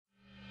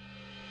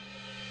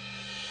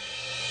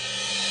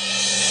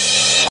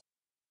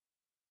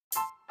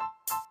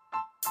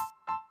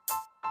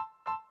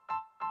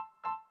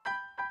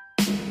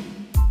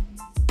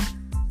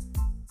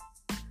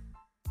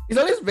It's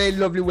always very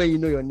lovely when you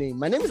know your name.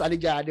 My name is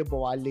Adija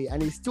Adebowale,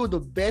 and it's still the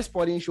best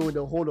sporting show in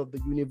the whole of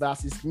the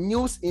universe. It's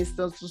news,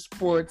 instant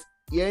sports,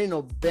 here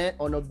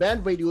on a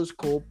band radio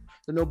scope,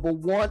 the number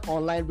one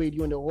online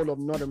radio in the whole of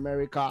North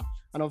America,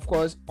 and of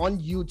course on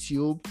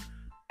YouTube,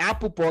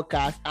 Apple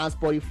Podcasts, and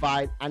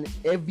Spotify, and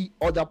every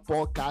other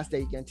podcast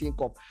that you can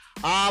think of.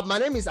 My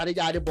name is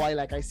Adija Adeboy.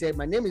 Like I said,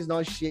 my name is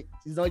not it's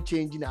not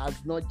changing. It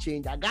has not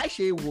changed.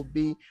 Agashi will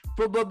be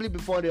probably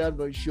before the end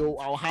of the show.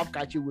 I'll have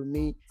Kachi with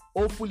me.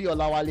 Hopefully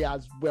Olawale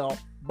as well.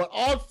 But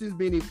all things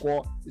being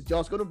equal, it's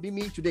just going to be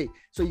me today.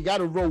 So you got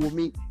to roll with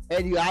me,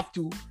 and you have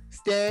to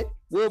stand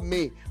with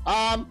me.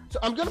 So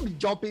I'm going to be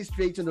jumping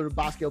straight into the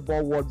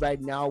basketball world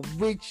right now,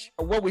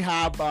 what we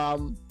have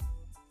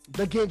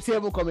the Game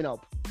 7 coming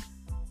up.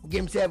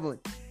 Game 7.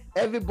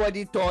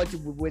 Everybody thought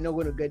we're not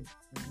going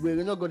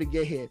to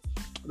get here.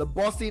 The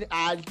Boston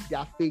had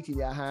their fate in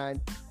their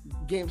hand.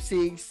 Game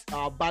 6,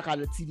 back at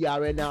the TD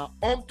Arena,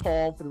 on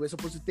top, and we're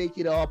supposed to take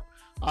it up.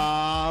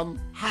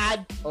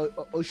 Had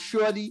a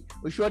shorty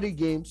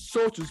game,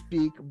 so to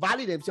speak,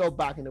 rallied themselves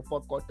back in the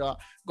fourth quarter,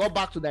 got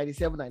back to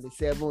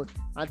 97-97,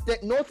 and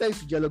no thanks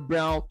to Jaylen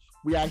Brown,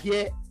 we are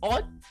here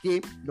on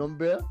game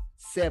number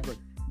 7.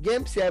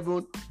 Game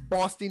 7,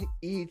 Boston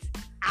Heat,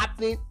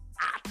 happening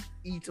at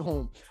Heat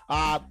home.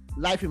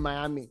 Live in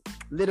Miami,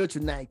 later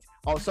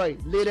on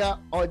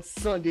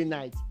Sunday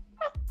night.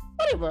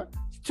 Whatever,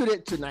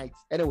 tonight.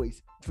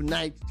 Anyways.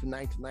 Tonight.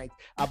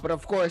 But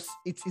of course,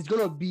 it's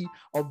going to be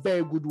a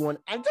very good one.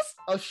 And just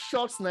a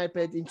short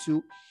snippet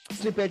into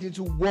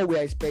what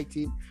we're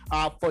expecting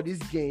for this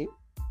game.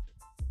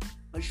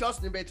 A short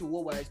snippet to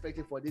what we're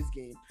expecting for this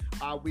game.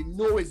 We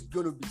know it's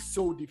going to be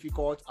so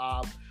difficult,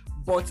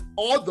 but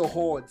all the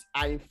odds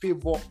are in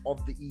favor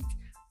of the Heat.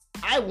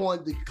 I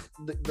want the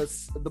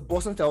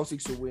Boston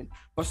Celtics to win,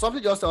 but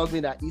something just tells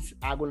me that Heat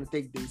are going to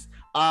take this.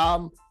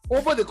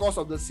 Over the course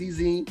of the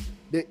season,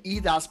 the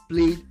Heat has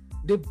played.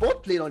 They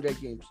both played 100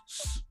 games.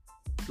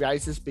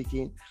 Realistically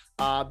speaking,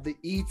 the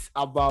Heat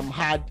have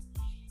had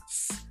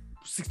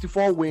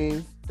 64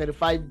 wins,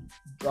 35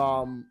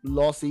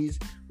 losses,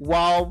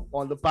 while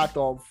on the path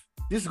of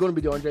this is going to be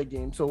the 100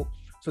 games. So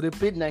they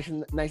played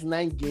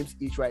 99 games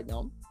each right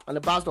now. On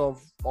the path of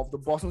the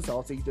Boston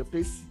Celtics,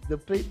 they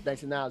played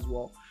 99 as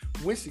well,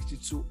 win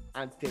 62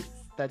 and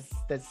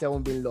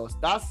 37 being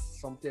lost. That's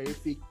some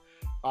terrific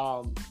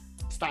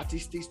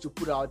statistics to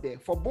put out there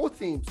for both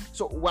teams.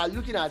 So we're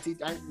looking at it,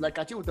 and like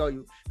Kachi will tell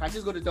you,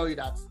 Kachi's going to tell you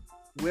that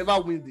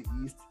whoever wins the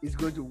East is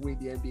going to win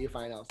the NBA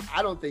Finals.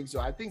 I don't think so.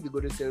 I think the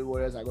Golden State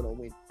Warriors are going to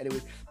win.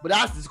 Anyways, but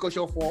that's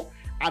discussion for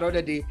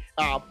another day,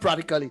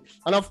 practically.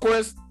 And of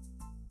course,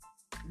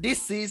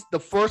 this is the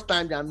first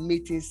time they're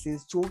meeting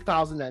since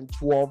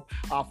 2012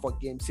 for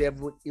Game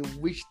 7, in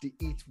which the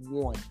Heat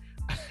won.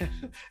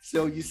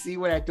 So you see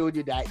when I told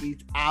you that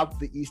Heat have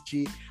the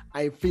history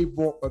in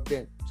favor of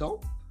them. So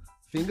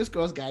fingers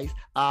crossed, guys.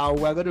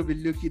 We're going to be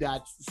looking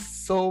at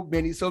so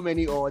many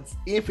odds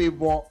in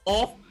favor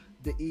of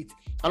the Heat.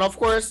 And of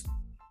course,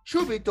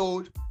 should be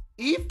told,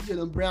 if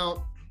Jaylen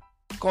Brown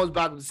comes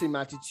back with the same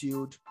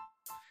attitude,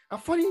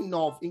 and funny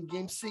enough, in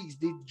Game 6,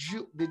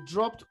 they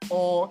dropped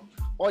all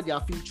their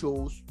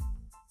features.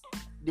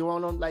 They were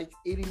on like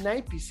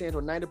 89%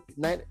 or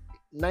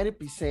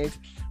 90%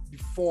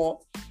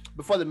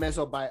 before the mess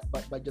up by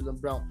Jaylen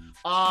Brown.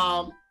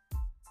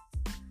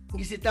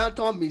 You see,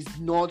 Tatum is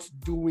not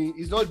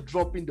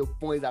dropping the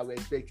points that we're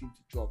expecting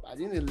to drop. I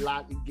think in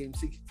Game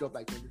 6, he dropped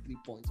like 23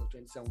 points or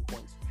 27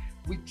 points,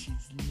 which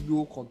is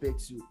low compared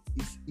to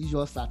his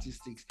usual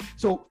statistics.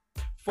 So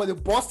for the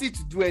Boston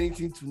to do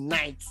anything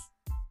tonight,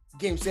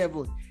 Game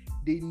 7,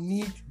 they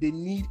need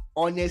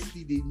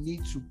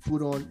to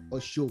put on a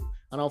show.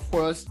 And of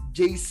course,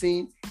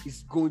 Jason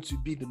is going to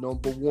be the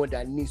number one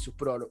that needs to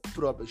put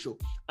up a show.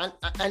 And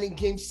in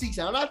Game 6,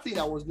 another thing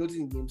I was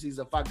noticing in Game 6 is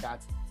the fact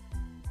that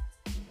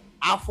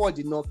Alford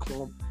did not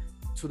come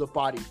to the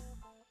party.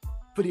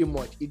 Pretty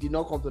much. He did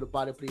not come to the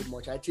party pretty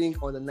much. I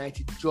think on the night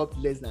he dropped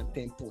less than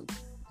 10 points,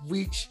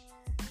 which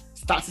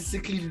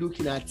statistically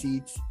looking at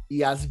it, he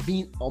has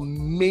been a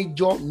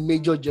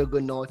major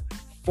juggernaut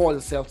for the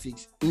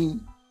Celtics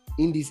in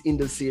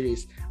the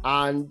series.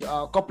 And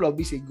a couple of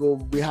weeks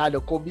ago, we had a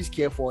COVID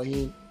scare for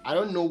him. I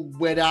don't know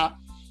whether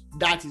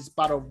that is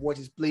part of what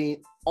he's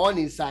playing on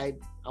his side,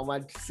 and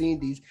we're seeing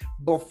this.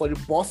 But for the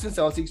Boston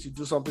Celtics to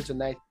do something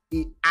tonight,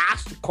 he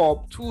has to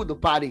come to the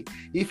party.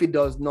 If he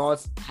does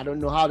not, I don't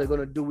know how they're going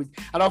to do it.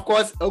 And of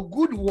course, a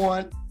good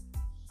one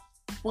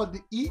for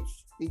the Heat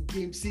in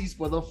Game 6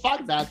 for the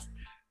fact that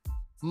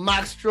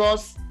Max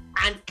Strus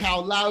and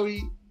Kyle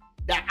Lowry,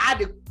 that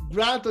had a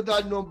grand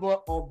total number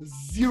of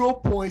 0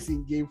 points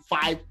in Game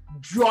 5,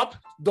 dropped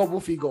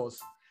double figures.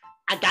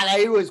 And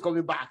Galahiro is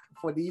coming back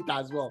for the Heat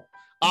as well.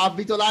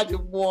 Victor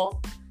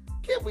Oladipo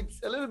came with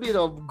a little bit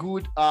of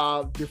good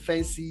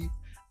defensive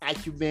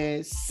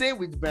acumen. Same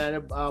with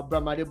Bam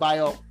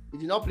Adebayo. He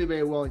did not play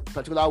very well,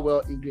 particularly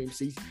well in Game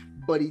 6,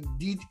 but he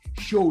did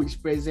show his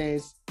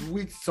presence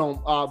with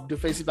some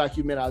defensive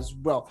acumen as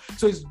well.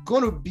 So it's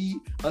going to be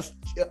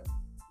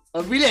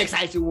a really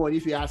exciting one,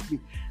 if you ask me.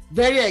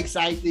 Very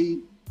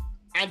exciting.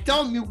 and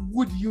tell me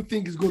who do you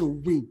think is going to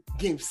win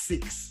game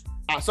 6?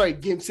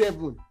 Game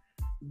 7.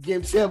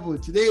 Game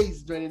 7. Today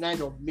is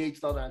 29th of May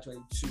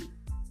 2022.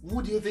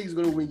 Who do you think is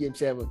going to win game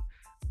 7?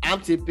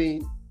 I'm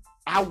tipping.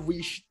 I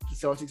wish the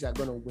Celtics are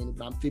going to win,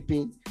 but I'm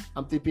tipping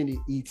the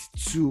Heat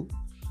to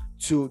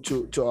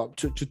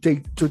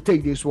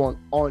take this one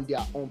on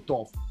their own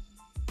turf.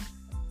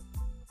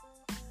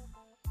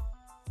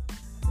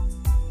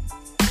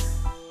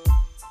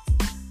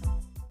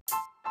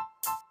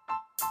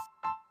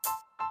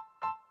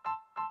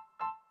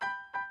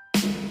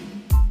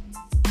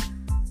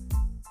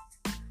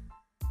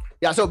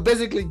 Yeah, so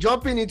basically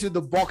jumping into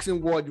the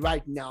boxing world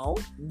right now,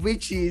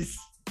 which is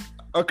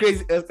a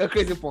crazy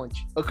punch.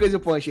 I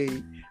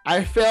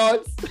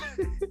felt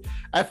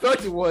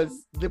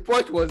the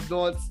punch was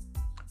not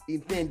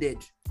intended.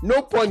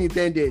 No pun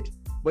intended,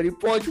 but the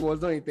punch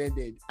was not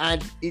intended,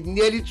 and it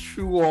nearly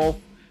threw off.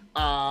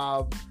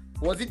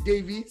 Was it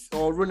Davis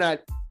or Ronald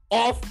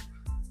off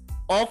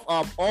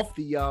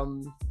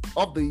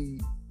the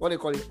what do you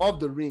call it, off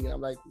the ring? And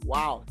I'm like,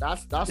 wow,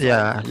 that's out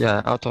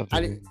of the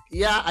ring.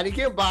 And he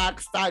came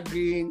back, start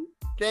green.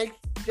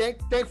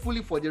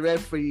 Thankfully for the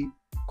referee,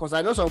 because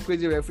I know some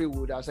crazy referee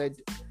would have said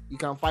you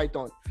can fight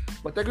on,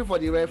 but thankfully for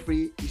the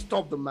referee, he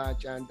stopped the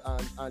match and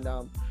our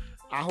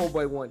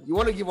homeboy won. You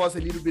want to give us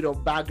a little bit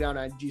of background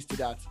and gist to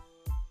that?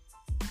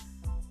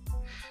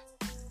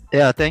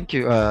 Yeah, thank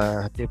you,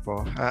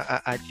 Depo.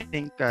 I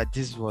think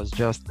this was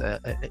just a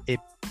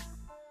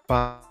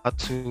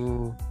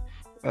battle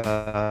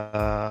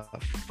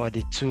for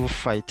the two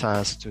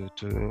fighters to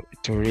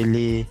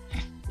really,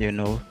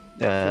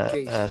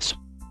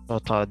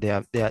 sort out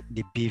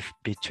the beef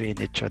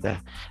between each other.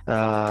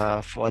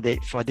 For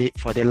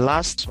the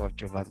last of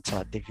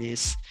Gervonta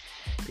Davis,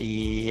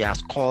 he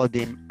has called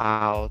him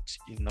out,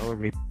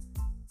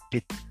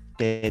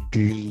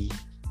 repeatedly,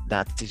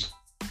 that is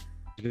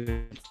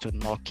going to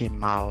knock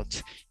him out,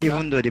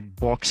 even though the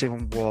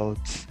boxing world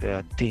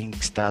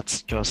thinks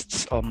that's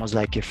just almost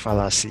like a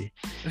fallacy.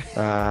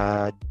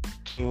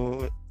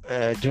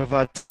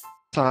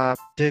 Gervonta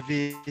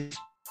Davis,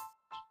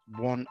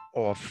 one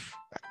of,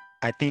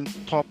 I think,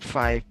 top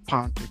 5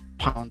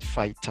 pound-to-pound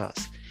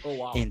fighters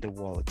in the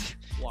world.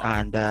 Wow.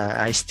 And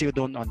I still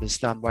don't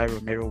understand why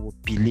Romero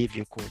would believe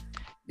you could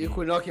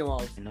knock him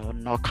out.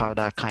 Knock out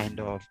that kind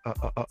of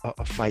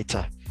a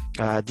fighter.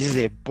 This is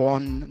a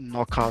born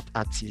knockout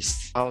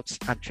artist, out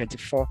and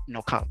 24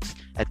 knockouts.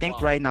 I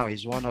think right now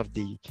is one of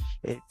the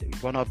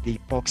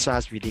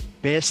boxers with the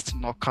best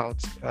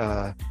knockout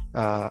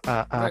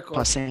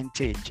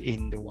percentage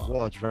in the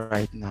world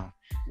right now.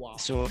 Wow.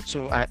 So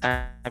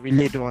I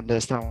really don't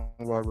understand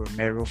what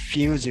Romero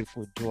feels he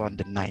could do on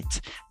the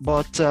night.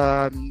 But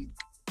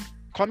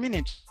coming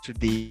into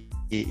the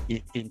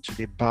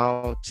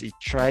bout, he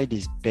tried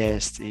his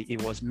best. He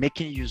was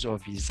making use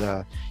of his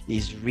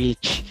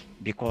reach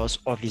because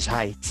of his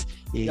height.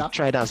 He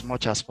tried as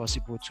much as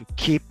possible to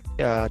keep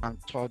on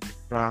third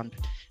round.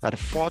 At the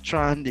 4th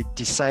round, he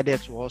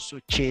decided to also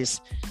chase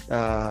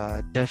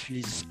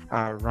Davis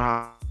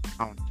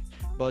around.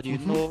 But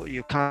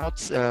you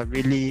cannot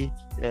really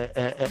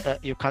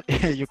you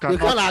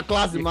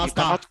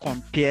cannot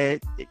compare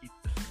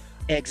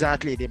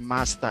exactly the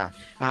master.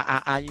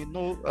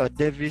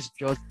 Davis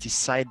just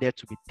decided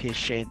to be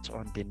patient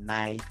on the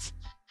night,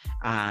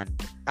 and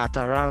at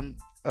around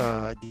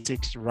the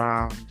 6th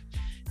round,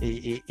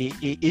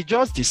 he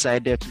just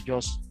decided to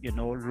just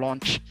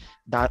launch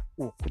that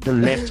hook, the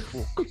left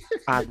hook,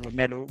 and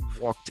Romero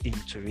walked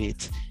into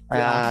it.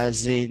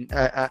 As in,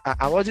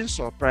 I wasn't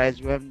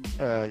surprised when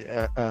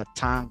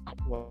Tank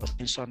was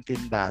doing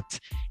something that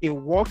he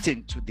walked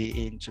into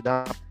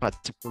that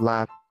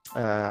particular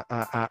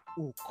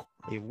hook.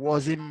 It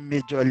wasn't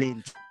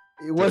majorly.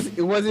 It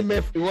wasn't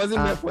meant for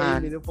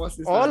him in the first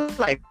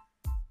instance.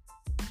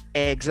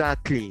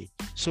 Exactly.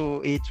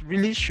 So it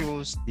really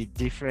shows the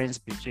difference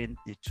between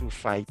the two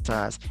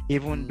fighters,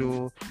 even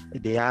though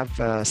they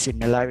have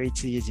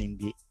similarities in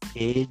the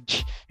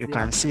age. You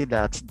can see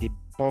that the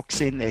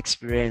boxing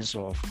experience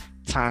of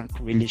Tank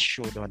really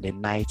showed on the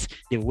night.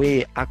 The way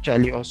he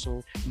actually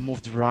also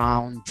moved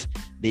around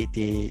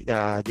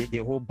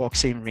the whole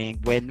boxing ring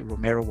when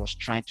Romero was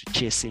trying to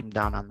chase him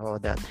down and all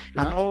that.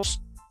 And also,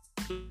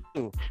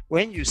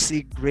 when you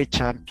see great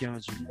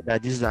champions, you know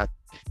that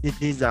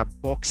these are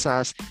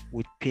boxers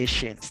with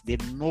patience. They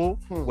know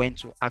when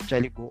to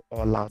actually go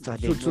all out, and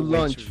they know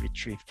when to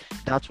retrieve.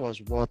 That was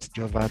what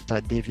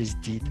Gervonta Davis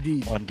did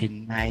on the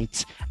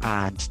night,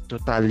 and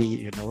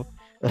totally,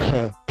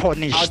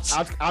 punished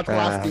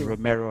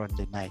Romero on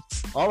the night.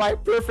 All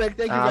right, perfect.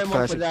 Thank you very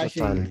much for that,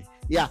 Shay.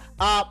 Yeah.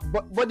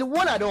 But the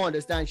one I don't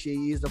understand, Shay,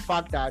 is the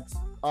fact that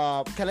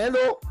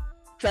Canelo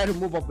tried to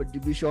move up a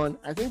division,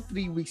 I think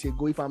 3 weeks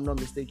ago, if I'm not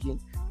mistaken.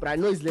 But I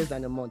know it's less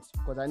than a month,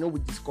 because I know we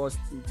discussed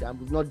it, and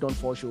we've not done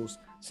 4 shows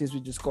since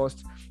we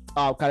discussed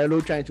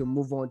Canelo trying to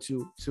move on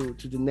to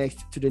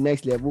the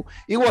next level.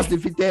 He was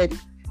defeated.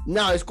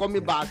 Now he's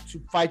coming back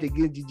to fight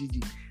against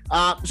GGG.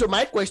 So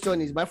my first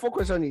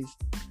question is,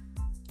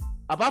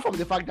 apart from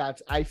the fact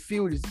that I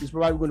feel he's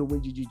probably going to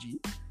win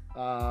GGG,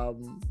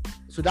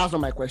 So that's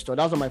not my question.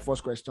 That's not my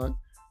first question.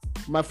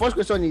 My first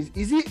question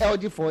is it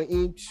healthy for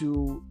him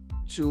to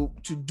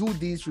do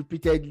this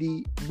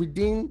repeatedly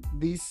within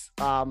this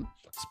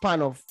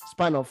span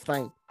of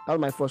time? That's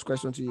my first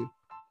question to you.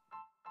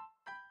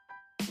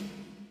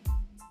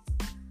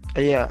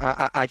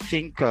 Yeah, I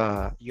think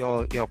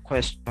your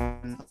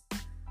question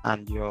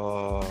and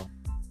your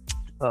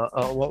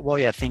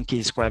what you're thinking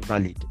is quite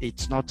valid.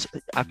 It's not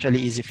actually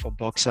easy for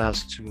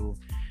boxers to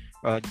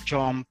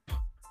jump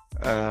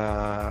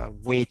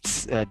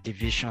weight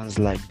divisions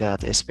like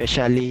that,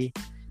 especially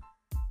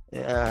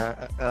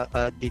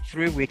the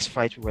 3 weeks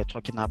fight we were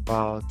talking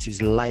about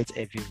is light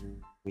heavyweight.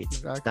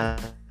 Exactly.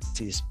 That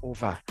is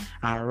over,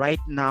 and right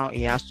now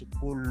he has to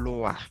go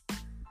lower.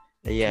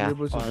 Yeah,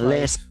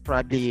 unless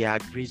probably he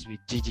agrees with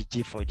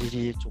GGG for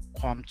GGG to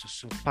come to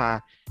super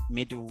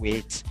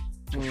middleweight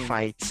to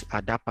fight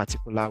at that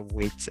particular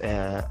weight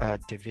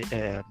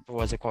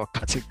what's it called,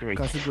 category.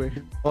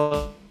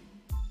 But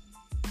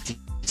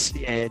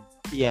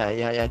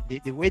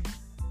the weight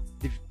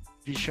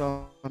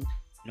division,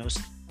 the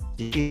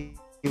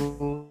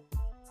skill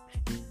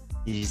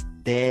is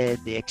there,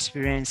 the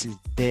experience is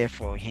there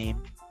for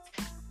him.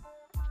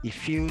 He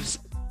feels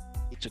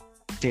to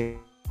take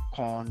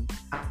on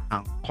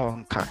and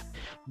conquer.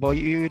 But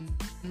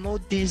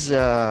this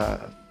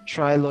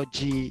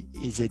trilogy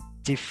is a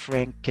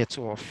different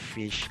kettle of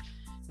fish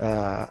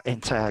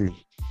entirely.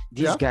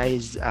 These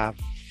guys have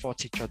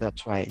fought each other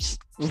twice.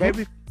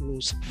 Very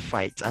close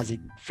fights, as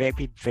in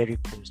very, very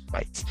close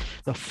fights.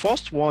 The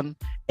first one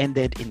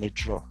ended in a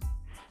draw.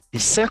 The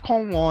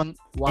second one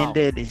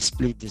ended in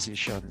split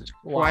decisions.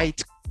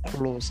 Quite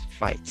close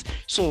fights.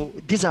 So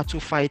these are two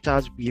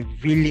fighters we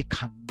really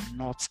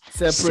cannot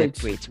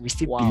separate. We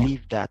still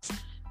believe that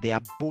they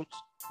are both,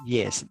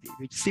 we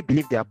still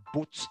believe they are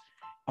both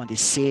on the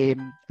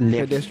same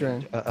level.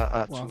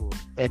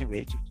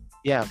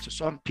 To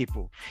some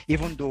people,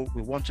 even though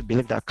we want to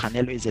believe that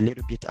Canelo is a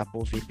little bit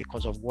above him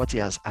because of what he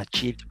has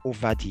achieved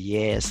over the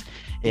years.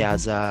 He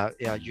has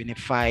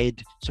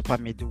unified super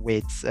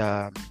middleweight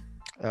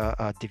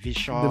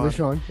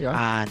division,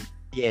 and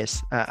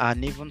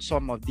and even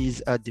some of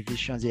these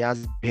divisions, he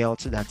has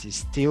belts that is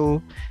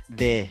still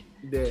there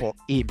for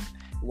him.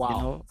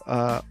 But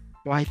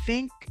I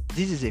think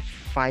this is a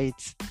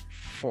fight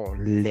for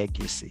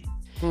legacy.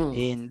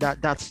 And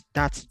that's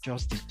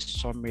just the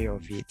summary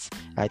of it.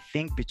 I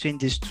think between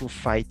these two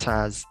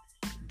fighters,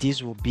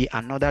 this will be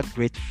another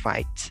great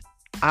fight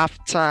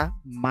after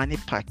Manny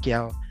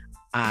Pacquiao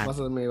and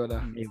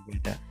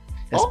Mayweather.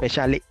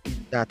 Especially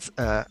in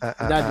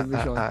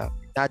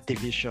that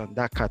division,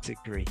 that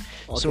category.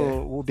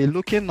 So we'll be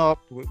looking up.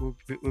 We'll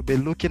be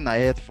looking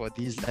ahead for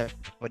this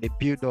for the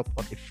build up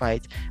of the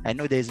fight. I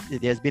know there's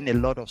been a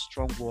lot of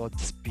strong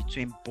words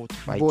between both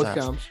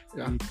fighters,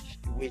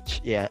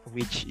 which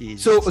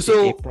is so.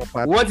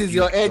 What is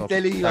your head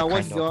telling you, and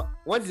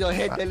what is your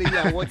head telling you,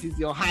 and what is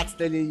your heart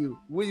telling you?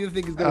 What do you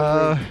think is going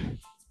to win?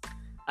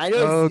 I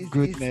know.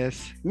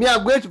 Goodness. Me,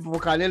 I'm going to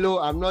Canelo.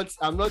 I'm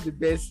not the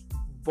best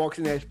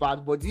boxing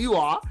expert, but you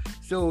are,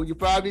 so you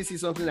probably see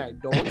something I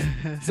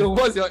don't. So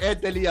what's your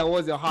head telling you and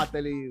what's your heart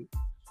telling you?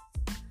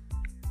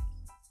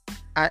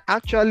 I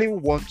actually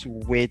want to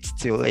wait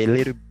till a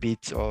little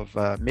bit of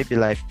maybe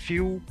like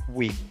few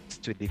weeks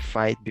to the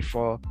fight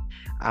before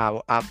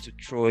I'll have to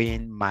throw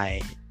in my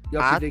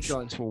heart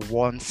to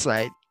one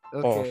side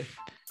of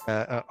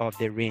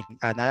the ring,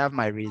 and I have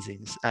my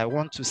reasons. I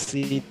want to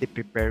see the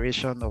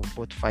preparation of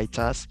both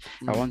fighters.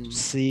 I want to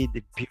see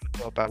the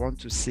build up. I want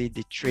to see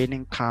the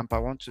training camp. I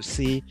want to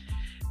see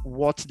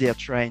what they're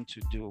trying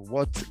to do,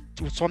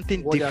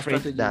 something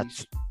different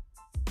that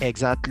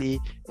exactly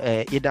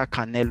either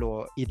Canelo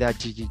or either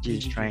GGG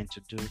is trying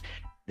to do.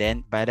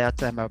 Then by that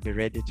time I'll be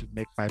ready to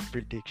make my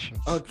predictions.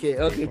 Okay.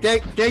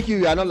 Thank you.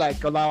 You are not like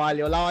Olawale.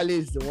 Olawale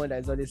is the one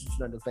that is always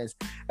sitting on the fence.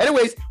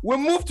 Anyways, we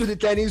move to the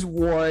tennis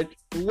world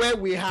where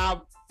we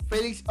have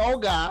Felix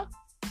Auger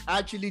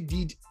actually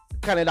did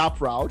Canada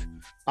proud.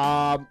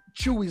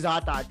 Chew his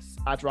heart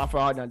at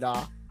Rafael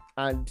Nadal,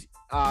 and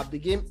the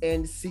game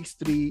ends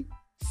 6-3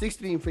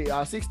 in favor,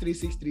 6-3,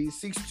 6-3,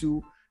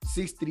 6-2,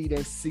 6-3,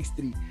 then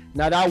 6-3.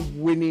 Nadal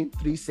winning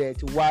 3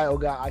 sets, while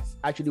Auger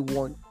actually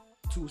won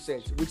 2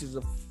 sets, which is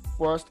the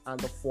first and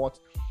the fourth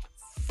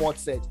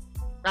set.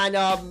 And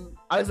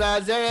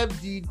Alexander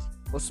Zverev did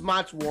a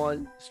smart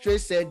one,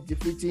 straight set,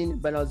 defeating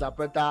Benoit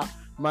Zapata,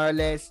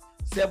 Morales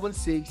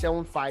 7-6,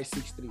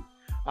 7-5,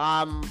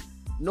 6-3.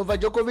 Novak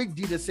Djokovic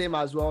did the same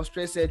as well,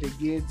 straight set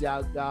against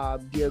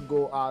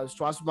Diego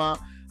Schwartzman,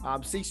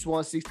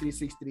 6-1,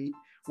 6-3, 6-3.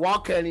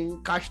 While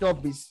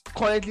Khachanov is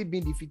currently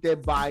being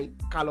defeated by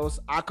Carlos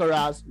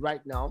Alcaraz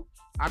right now.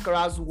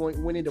 Alcaraz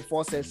winning the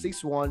 4th set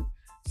 6-1,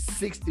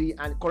 6-3,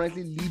 and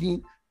currently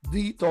leading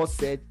the 3rd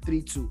set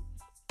 3-2.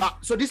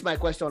 So this is my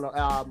question,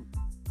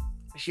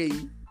 Shay.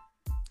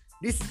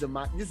 This is a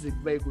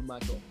very good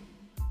matchup.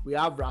 We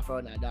have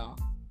Rafael Nadal,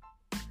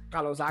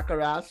 Carlos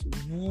Alcaraz,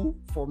 who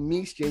for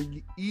me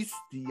strangely is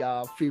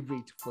the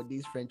favorite for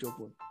this French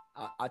Open.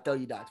 I'll tell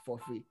you that for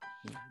free.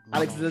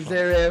 Alexander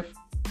Zverev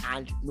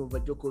and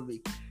Novak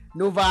Djokovic.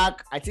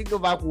 Novak, I think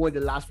Novak won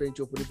the last French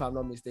Open, if I'm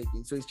not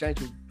mistaken. So he's trying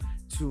to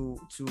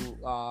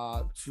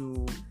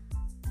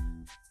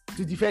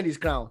defend his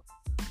crown.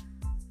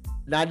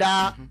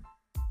 Nadal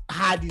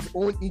had his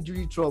own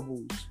injury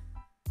troubles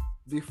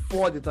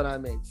before the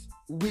tournament,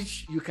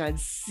 which you can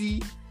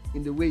see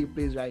in the way he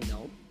plays right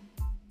now.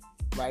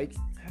 Right?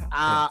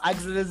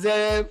 Alexander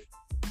Zverev,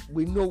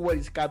 we know what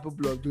he's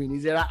capable of doing.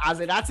 He's as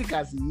erratic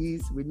as he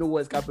is, we know what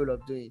he's capable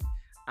of doing.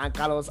 And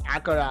Carlos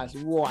Alcaraz,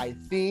 who I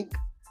think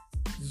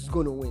is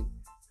going to win.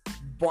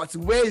 But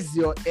where's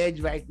your edge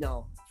right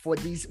now for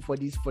this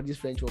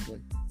French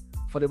Open,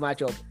 for the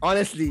matchup?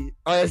 Honestly,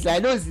 I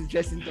know it's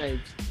interesting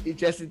times.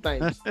 It is,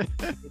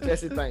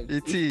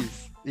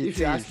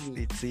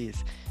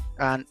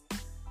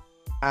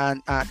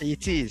 and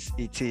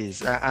it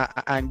is.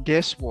 And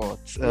guess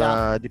what?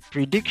 The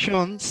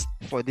predictions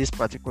for this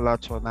particular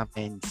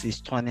tournament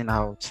is turning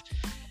out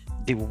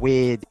the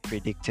way they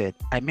predicted.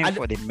 I mean, and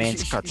for the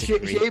men's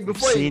category,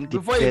 before you go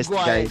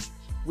ahead,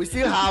 we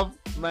still have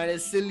Marin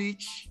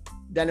Cilic,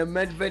 Daniil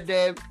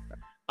Medvedev,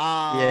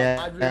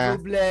 Andrei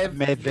Rublev,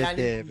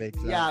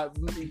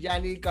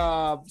 Yannick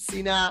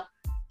Sinner,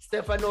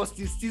 Stefanos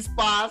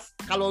Tsitsipas,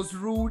 Carlos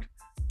Ruud,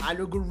 and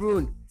Ugo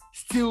Rune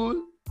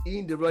still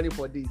in the running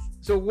for this.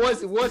 So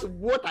what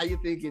are you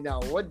thinking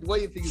now? What do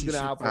you think is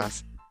gonna happen?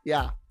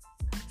 Yeah.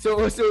 So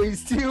it's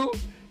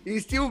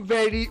still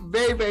very,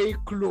 very, very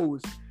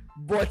close.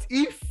 But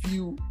if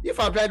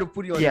I'm trying to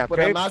put you on the spot,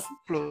 I'm asking,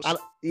 close.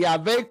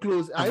 Very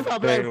close. And if I'm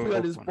trying to put you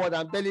on the spot,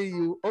 I'm telling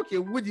you, okay,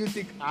 who do you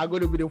think are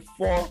going to be the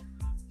 4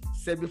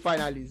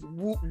 semi-finalists?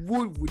 Who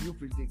would you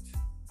predict?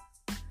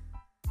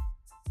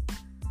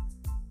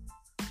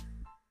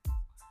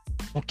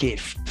 Okay,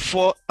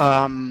 for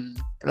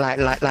like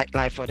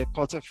for the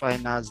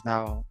quarterfinals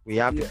now, we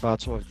have the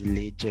battle of the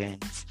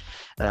legends.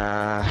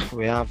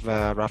 We have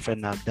Rafael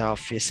Nadal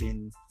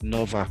facing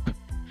Novak,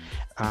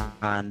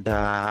 and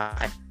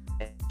I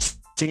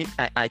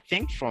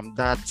think from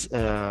that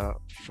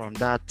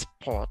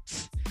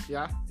pot,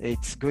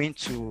 it's going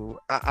to.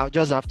 I'll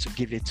just have to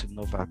give it to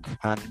Novak,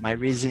 and my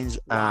reasons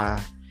are,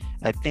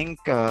 I think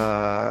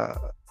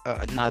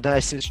Nadal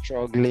is still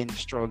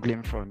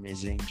struggling from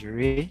his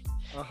injury,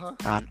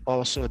 and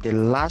also the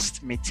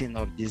last meeting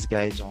of these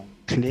guys on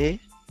clay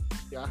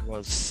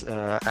was,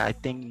 I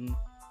think,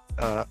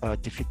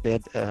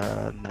 defeated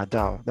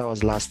Nadal. That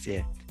was last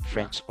year,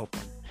 French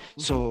Open.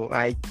 So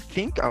I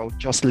think I'll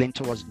just lean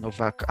towards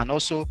Novak, and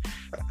also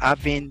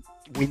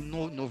we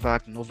know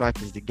Novak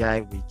is the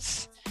guy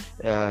with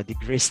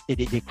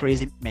the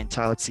crazy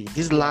mentality.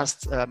 This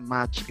last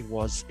match, it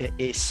was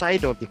a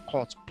side of the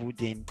court booed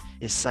him,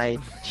 a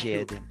side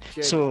cheered him.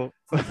 So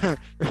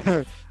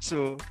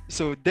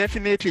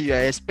definitely you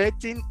are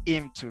expecting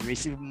him to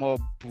receive more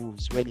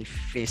boos when he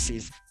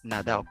faces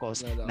Nadal,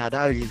 because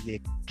Nadal is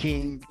the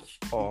king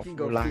of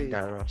Roland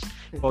Garros.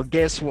 But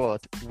guess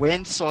what?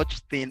 When such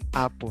thing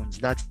happens,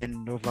 that's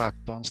when Novak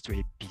turns to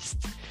a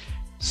beast.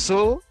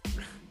 So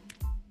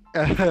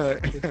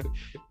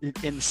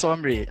in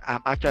summary,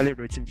 I'm actually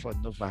rooting for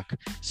Novak.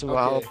 So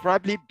I'll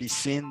probably be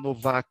seeing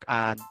Novak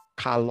and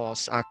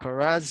Carlos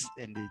Alcaraz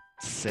in the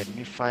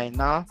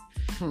semi-final.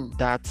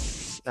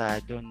 That's I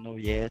don't know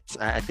yet.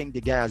 I think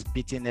the guy has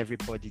beaten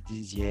everybody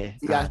this year.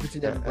 He has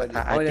beaten everybody.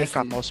 I think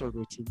I'm also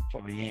rooting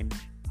for him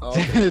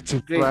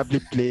to probably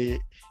play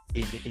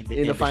in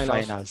the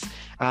finals.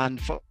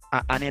 And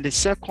in the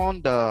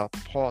second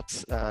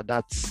pot,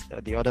 that's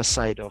the other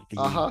side of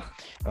the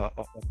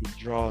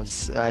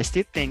draws. I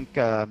still think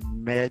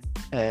Medvedev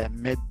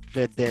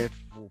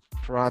will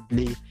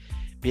probably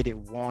be the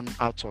one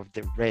out of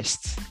the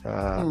rest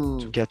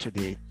to get to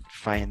the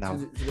final.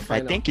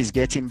 I think he's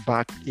getting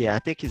back. I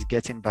think he's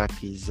getting back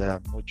his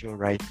mojo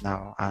right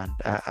now, and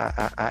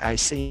I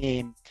see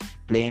him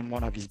playing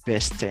one of his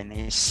best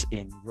tennis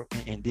in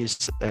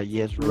this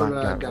year's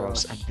Roland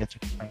Garros and get to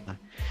the final.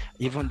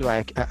 Even though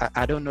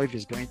I don't know if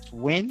he's going to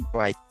win, but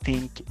I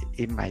think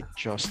he might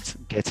just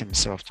get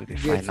himself to the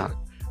final.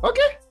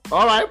 Okay,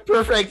 all right,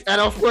 perfect.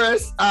 And of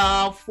course,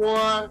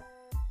 for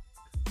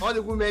on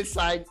the women's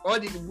side, all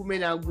the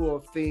women angle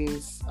of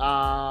things,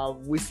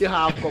 we still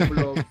have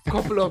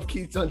couple of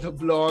kids on the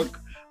block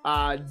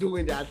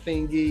doing that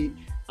thingy.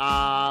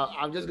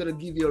 I'm just gonna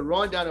give you a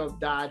rundown of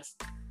that.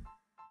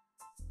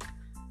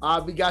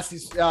 Because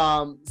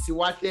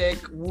Swiatek,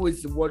 who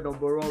is the world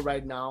number 1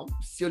 right now,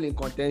 still in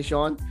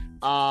contention.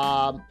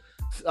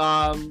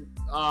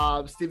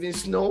 Steven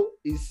Snow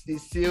is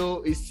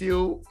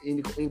still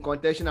in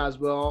contention as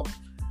well.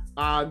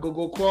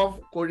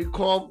 Gogokov,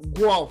 Korikov,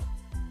 Guov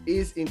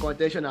is in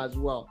contention as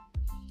well.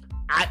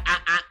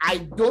 I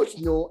don't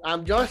know.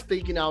 I'm just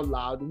thinking out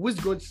loud. Who's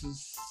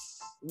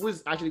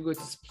actually going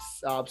to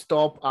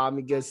stop? I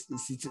guess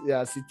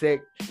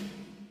Swiatek.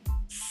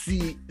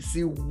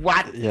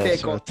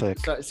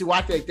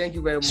 Swiatek. Thank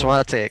you very much.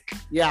 Swiatek.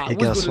 Yeah,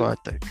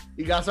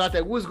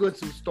 Swiatek. Who's going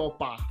to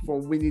stop her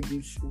from winning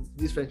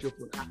this French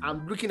Open?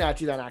 I'm looking at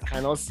it and I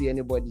cannot see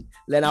anybody.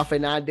 Lena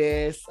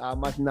Fernandez,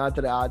 Martina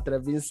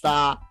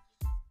Trevisan.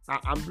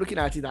 I'm looking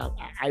at it and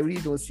I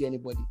really don't see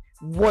anybody.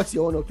 What's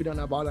your own opinion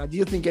about that? Do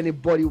you think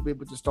anybody will be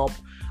able to stop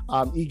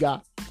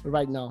Iga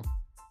right now?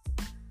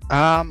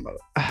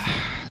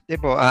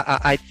 Debo,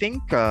 I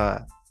think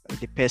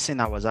the person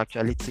I was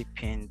actually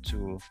tipping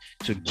to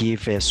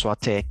give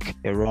Swiatek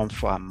a run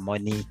for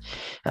money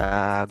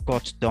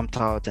got dumped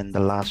out in the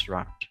last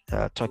round.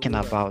 Talking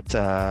about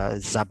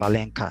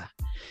Zabalenka,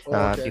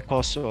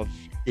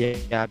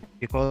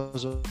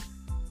 because of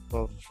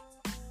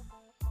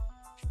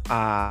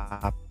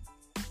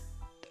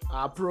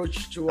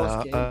approach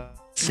towards game.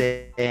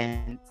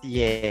 Saying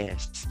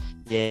yes,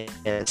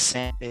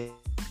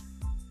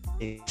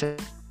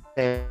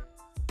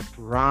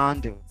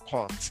 round the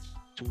court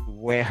to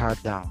wear her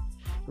down.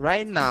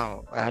 Right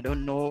now, I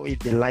don't know if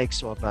the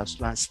likes of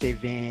Sloane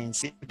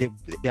Stephens,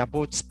 they are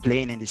both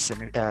playing in the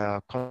same in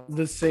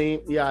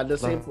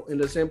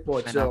the same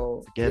port.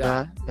 So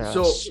together. Yeah.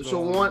 So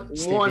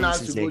one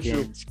has to go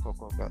through.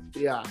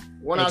 Yeah,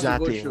 one has to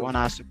go through. One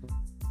has to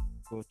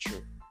go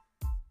through.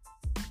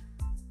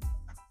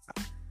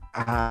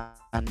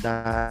 And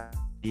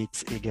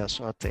it's Iga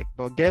Swiatek.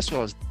 But guess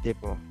what,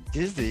 Debo?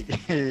 This is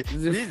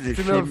the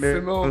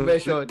female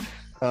version.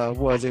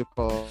 What's it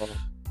called?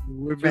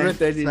 Women's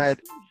side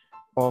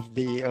of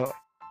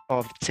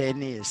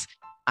tennis.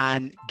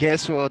 And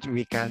guess what?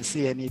 We can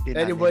see anything.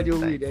 Anybody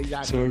will win,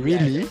 exactly. So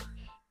really,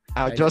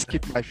 I'll just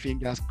keep my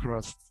fingers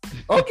crossed.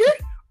 Okay.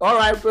 All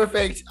right,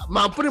 perfect.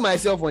 I'm putting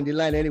myself on the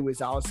line anyway,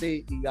 so I'll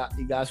say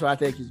Iga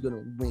Swiatek is going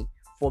to win.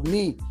 For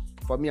me,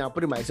 I'm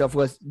putting myself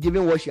first,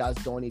 given what she has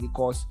done in the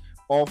course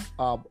of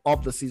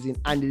the season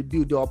and the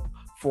build up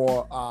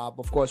for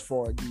of course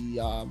for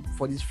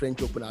this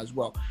French Open as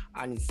well,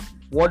 and it's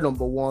world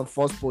number one,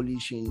 first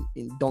Polish in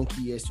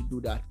donkey years to do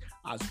that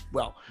as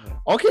well.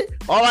 Yeah. Okay,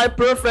 all right,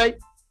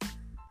 perfect.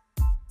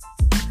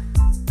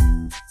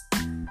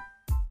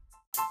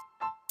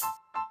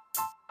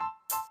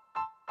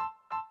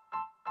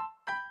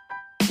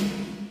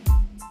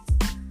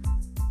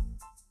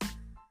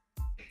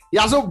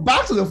 Yeah, so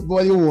back to the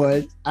footballing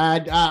world,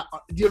 and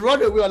the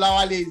runaway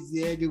Olawale is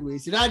here anyway.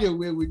 So that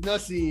way we've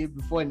not seen him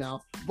before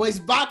now, but it's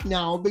back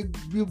now.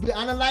 We'll be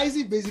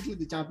analyzing basically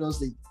the Champions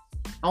League.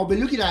 I'll be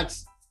looking at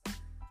a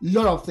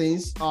lot of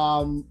things,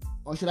 or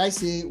should I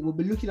say, we'll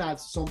be looking at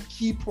some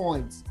key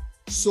points,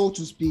 so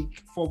to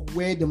speak, for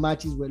where the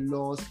matches were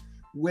lost,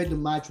 where the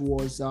match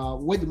was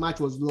lost, where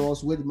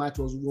the match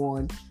was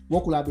won,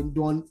 what could have been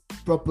done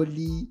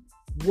properly,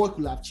 what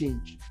could have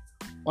changed.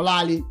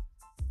 Olawale,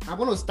 I'm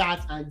going to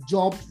start and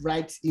jump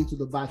right into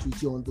the bat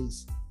with you on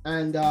this.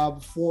 And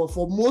for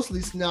most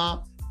listeners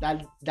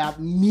that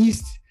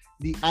missed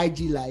the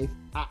IG Live,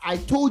 I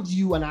told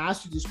you, and I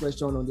asked you this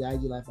question on the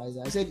IG Live,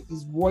 I said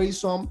it's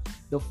worrisome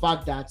the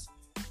fact that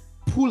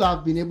Pool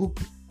have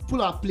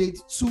played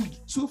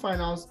two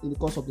finals in the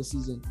course of the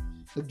season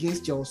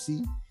against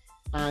Chelsea,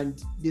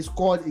 and they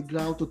scored a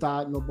grand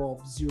total number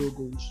of 0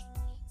 goals.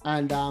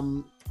 And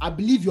I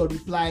believe your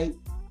reply,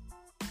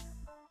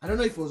 I don't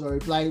know if it was a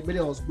reply, whether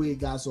it was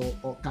Boyega's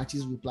or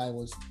Kachi's reply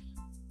was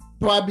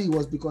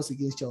because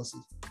against Chelsea.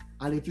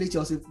 And they played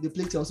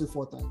Chelsea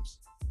 4 times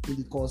in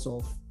the course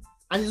of,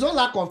 and it's not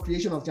lack of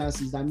creation of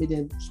chances that made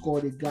them score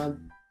a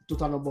grand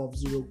total number of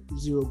 0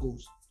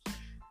 goals.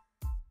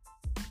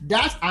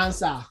 That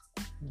answer,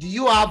 do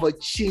you have a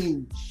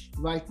change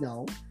right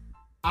now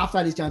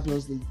after the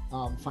Champions League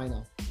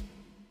final?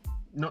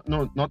 No,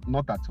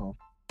 not at all.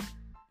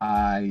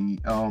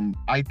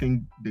 I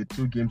think the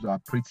two games are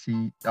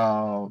pretty.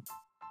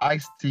 I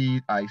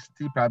still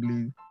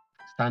probably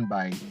stand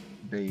by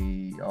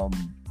the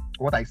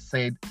what I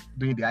said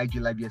during the IG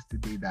Live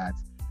yesterday, that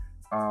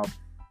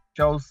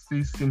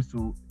Chelsea seems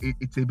to.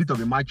 It's a bit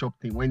of a matchup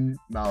thing when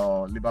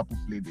Liverpool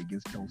played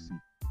against Chelsea.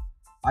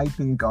 I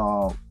think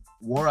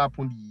what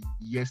happened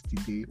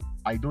yesterday,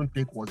 I don't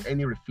think was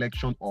any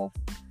reflection of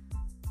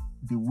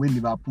the way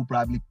Liverpool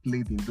probably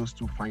played in those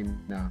two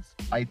finals.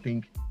 I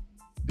think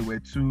they were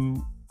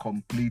two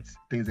complete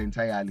things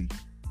entirely.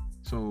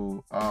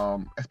 So,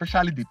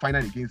 especially the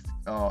final against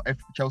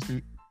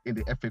Chelsea in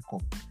the FA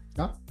Cup,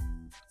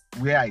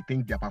 where I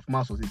think their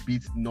performance was a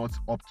bit not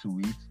up to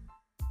it.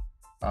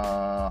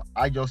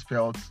 I just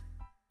felt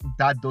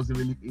that doesn't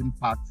really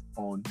impact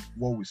on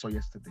what we saw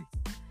yesterday.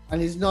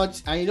 And it's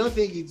not, and you don't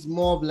think it's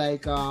more of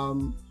like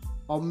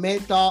a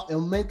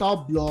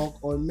mental block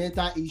or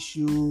mental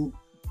issue,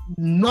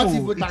 not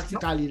even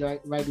tactically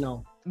right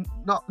now.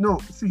 No.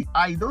 See,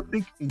 I don't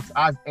think it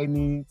has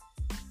anything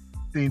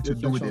to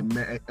do with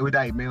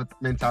a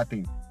mental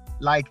thing.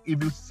 Like,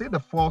 if you say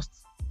the first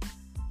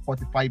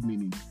 45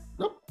 minutes,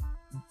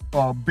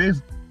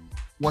 based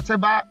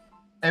whatever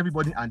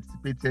everybody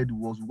anticipated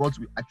was what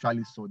we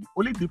actually saw. The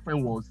only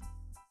difference was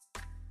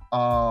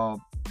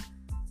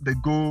the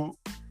goal.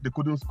 They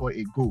couldn't score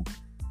a goal.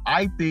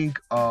 I think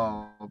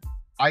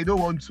I don't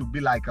want to be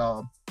like.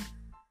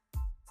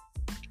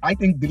 I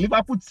think the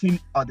Liverpool team,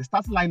 the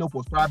starting lineup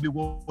was probably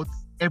what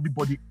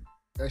everybody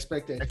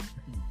expected.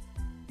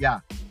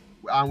 Yeah,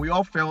 and we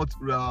all felt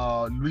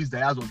Luis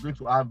Diaz was going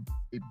to have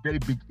a very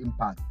big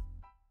impact.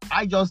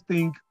 I just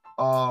think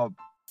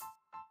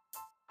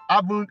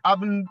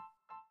having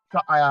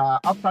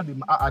after the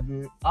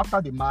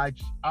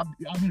match,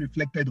 having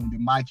reflected on the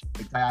match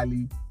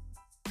entirely,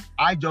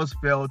 I just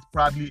felt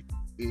probably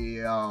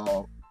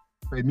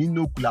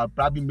Firmino could have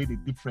probably made a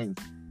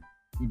difference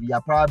if he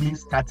had probably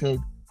started,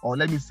 or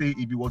let me say,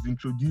 if he was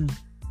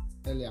introduced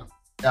earlier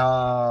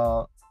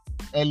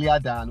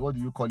than, what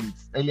do you call it?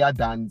 Earlier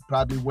than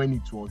probably when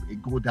it was a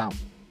go down.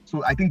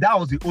 So I think that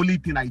was the only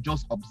thing I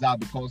just observed,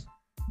 because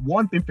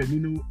one thing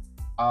Firmino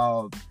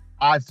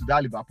adds to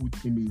that Liverpool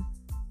team is,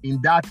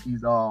 in that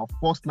his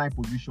first 9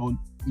 position,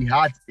 he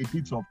had a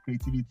bit of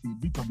creativity, a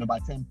bit of number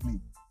 10 play.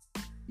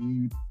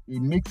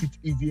 It makes it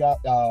easier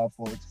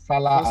for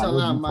Salah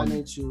and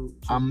Mane to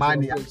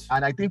Mane,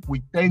 and I think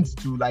we tend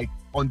to like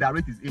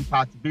underrate his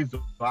impact based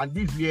on, and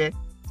this year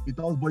it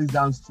all boils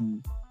down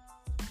to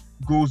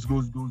goals.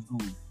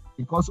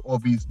 Because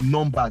of his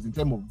numbers in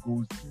terms of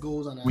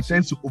goals and we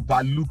tend to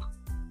overlook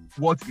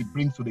what it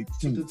brings to the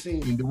team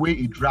in the way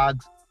it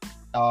drags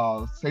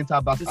centre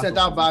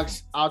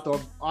backs out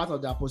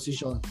of their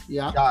position.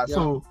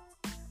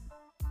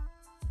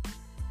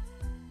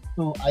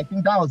 So I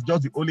think that was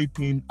just the only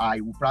thing I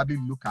would probably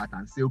look at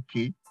and say,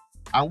 okay,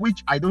 and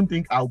which I don't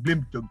think I'll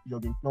blame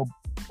Jurgen Klopp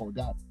for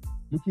that.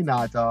 Looking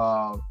at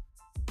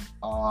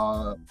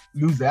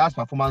Luis Diaz's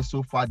performance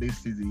so far this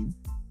season,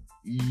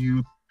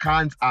 you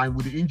can't, and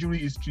with the injury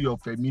history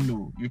of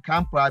Firmino, you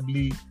can't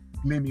probably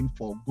blame him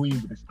for going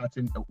with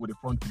the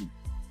front three.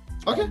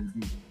 Okay.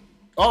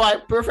 All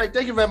right, perfect.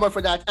 Thank you very much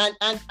for that.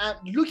 And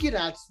looking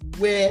at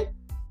where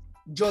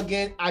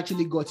Jurgen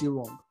actually got it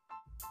wrong.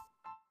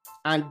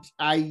 And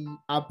I'm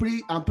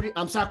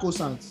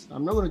sacrosanct.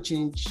 I'm not going to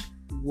change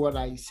what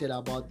I said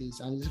about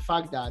this. And it's the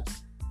fact that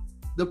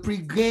the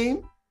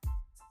pre-game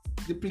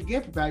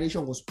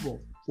preparation was poor.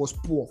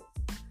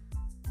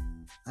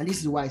 And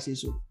this is why I say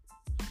so.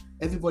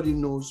 Everybody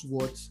knows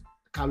what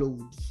Carlo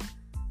would do.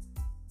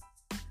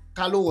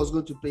 Carlo was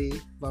going to play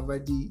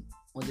Valverde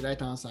on the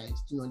right-hand side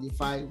to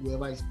nullify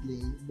whoever is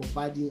playing,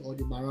 bombarding or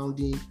the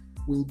surrounding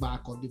wing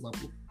back of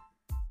Liverpool.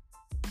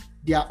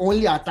 Their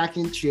only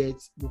attacking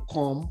threats will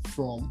come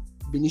from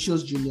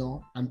Vinicius Junior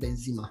and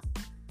Benzema.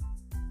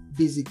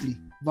 Basically,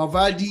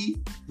 Valverde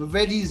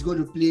is going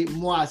to play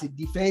more as a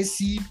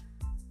defensive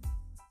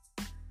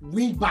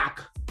wing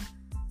back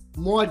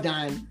more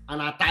than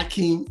an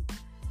attacking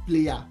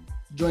player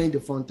joining the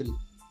front three,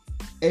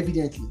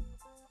 evidently.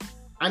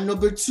 And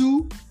number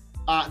two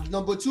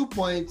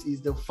point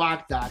is the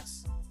fact that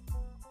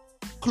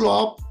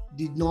Klopp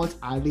did not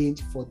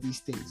arrange for these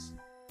things.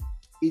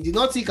 He did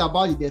not think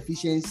about the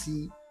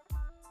deficiency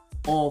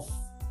of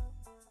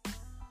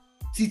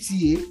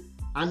TTA,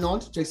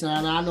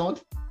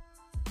 Arnold,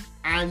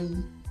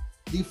 and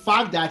the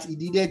fact that he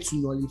needed to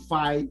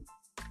nullify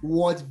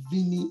what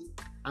Vini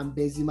and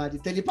Benzema, the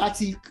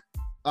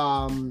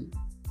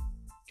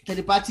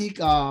telepathic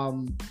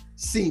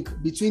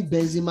sync between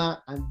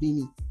Benzema and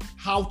Vini,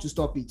 how to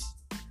stop it,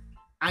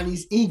 and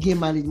his in-game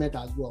management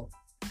as well.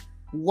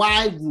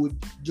 Why would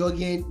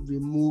Jurgen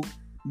remove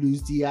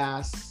Luis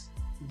Diaz,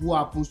 who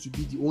happens to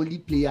be the only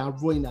player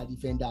running at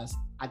defenders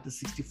at the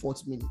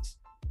 64th minute?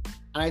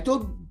 And I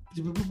told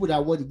the people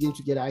that watched the game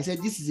together, I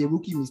said, this is a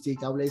rookie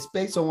mistake. I would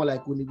expect someone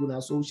like Ole Gunnar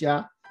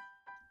Solskjaer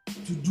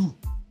to do.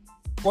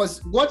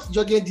 Because what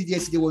Jurgen did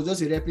yesterday was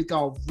just a replica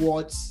of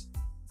what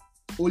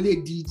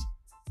Ole did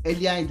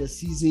earlier in the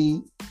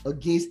season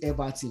against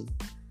Everton.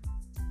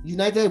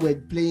 United were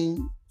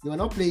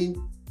not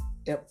playing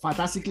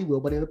fantastically well,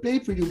 but they were playing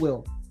pretty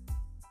well.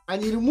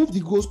 And he removed the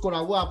goal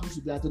scorer, who happens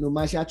to be Antonio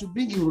Martial, to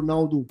bring in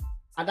Ronaldo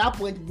at that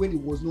point when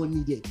it was not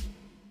needed.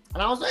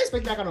 And I was not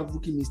expecting that kind of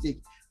rookie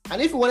mistake.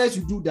 And if he wanted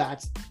to do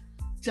that,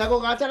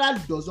 Thiago Alcantara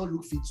does not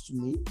look fit to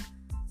me.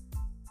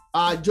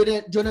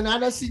 Jordan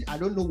Anderson, I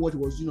don't know what he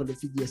was doing on the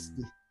field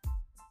yesterday.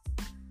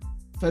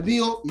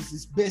 Fabinho is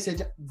his best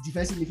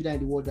defensive midfielder in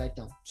the world right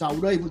now. So I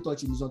would not even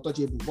touch him. He's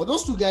untouchable. But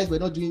those two guys were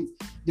not doing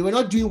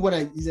what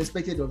is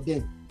expected of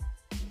them.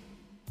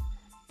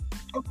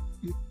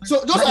 So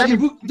those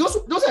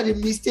are the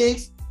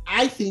mistakes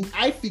I think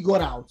I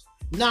figured out.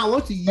 Now I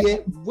want to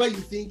hear where you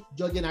think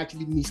Jurgen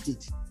actually missed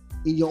it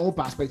in your own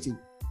perspective.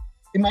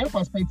 In my own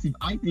perspective,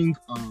 I think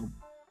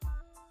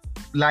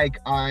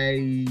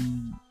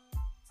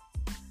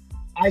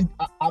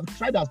I've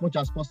tried as much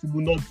as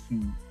possible not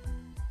to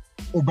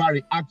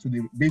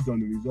overreact based on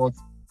the results.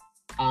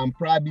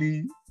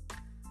 Probably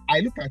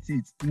I look at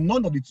it,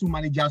 none of the two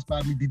managers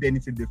probably did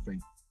anything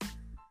different.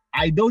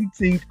 I don't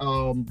think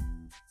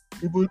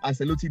even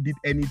Ancelotti did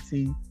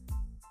anything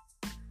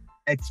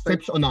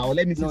exceptional, or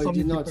let me say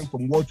something different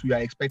from what we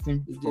are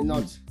expecting from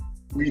him.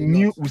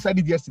 We said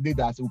it yesterday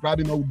that we'll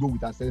probably not go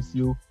with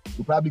Asensio,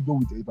 we'll probably go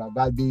with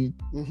Valverde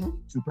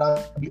to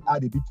probably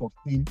add a bit of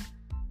thing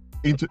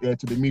into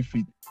to the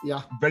midfield.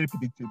 Yeah, very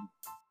predictable.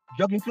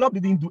 Jurgen Klopp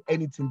didn't do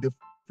anything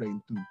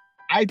different too.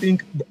 I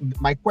think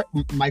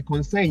my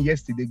concern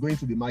yesterday going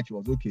to the match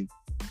was, okay,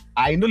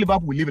 I know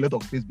Liverpool will leave a lot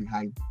of space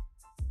behind.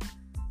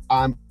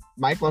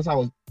 My concern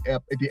was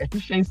the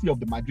efficiency of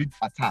the Madrid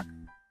attack.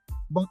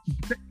 But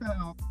take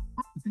a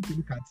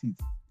look at it.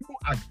 People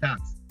at that,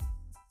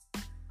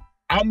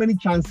 how many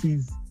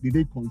chances did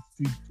they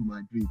concede to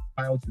Madrid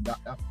prior to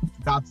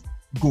that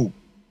goal?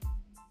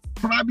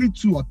 Probably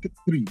 2 or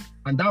 3,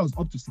 and that was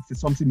up to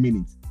 60-something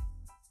minutes,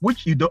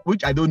 which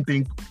I don't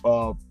think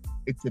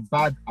it's a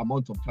bad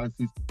amount of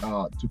chances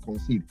to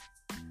concede.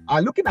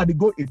 And looking at the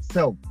goal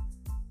itself,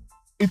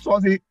 it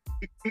was like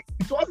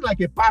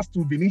a pass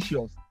to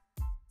Vinicius.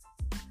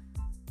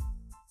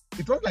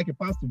 It was like a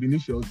pass to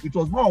Vinicius. It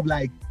was more of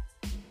like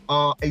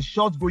a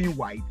shot going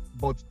wide,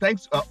 but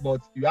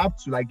but you have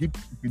to like give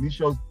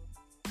Vinicius,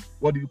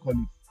 what do you call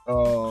it?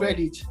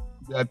 Credit.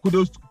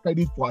 Kudos to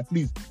credit for at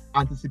least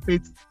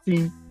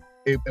anticipating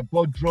a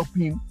ball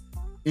dropping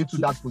into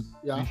that position.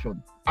 Yeah.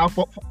 And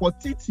for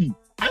Titi,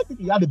 I think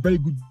he had a very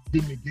good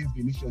game against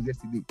Vinicius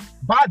yesterday.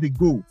 Bar the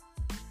goal,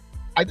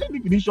 I don't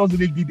think Vinicius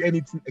really did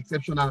anything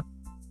exceptional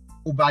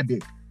over there.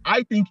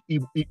 I think he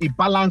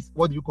balanced,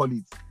 what do you call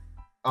it?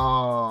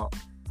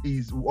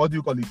 His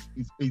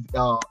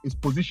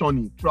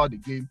positioning throughout the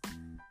game.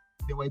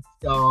 There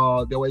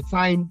were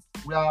times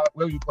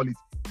where you call it,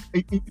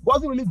 it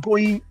wasn't really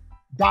going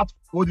that,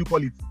 what do you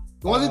call it?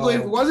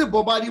 It wasn't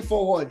bombarding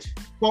forward.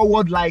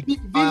 Like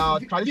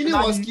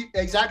traditionally.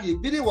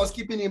 Vini was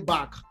keeping him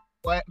back.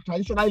 Well,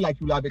 traditionally, like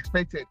you would have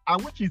expected,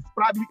 and which is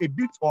probably a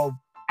bit of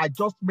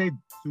adjustment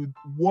to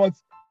what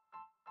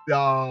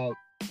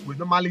we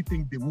normally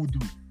think they would do.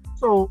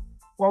 So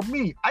for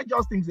me, I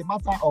just think it's a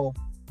matter of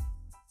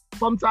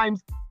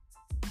sometimes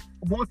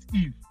what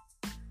if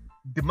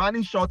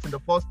demanding shots in the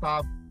first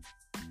half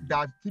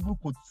that Thibaut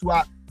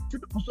Courtois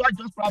just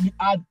probably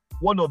had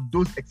one of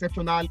those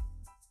exceptional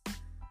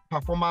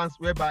performance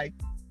whereby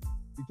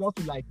it's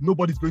also like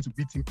nobody's going to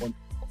beat him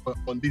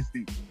on this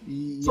day.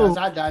 He has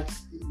had that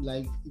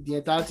like the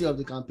entirety of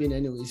the campaign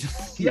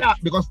anyways. Yeah,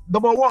 because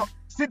number one,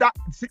 that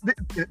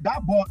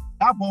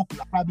ball could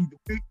have probably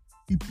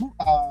he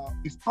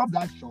stopped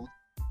that shot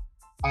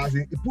as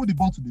he put the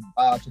ball to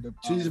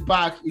his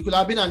back. It could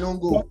have been an own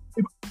goal.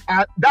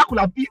 That could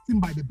have hit him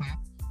by the back.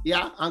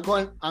 Yeah, and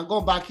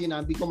gone back in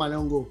and become an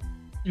own goal.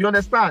 You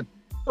understand?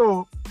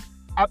 So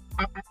I'm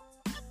not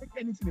taking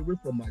anything away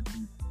from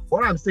Madrid.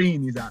 What I'm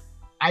saying is that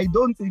I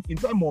don't think in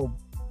terms of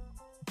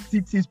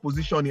Titi's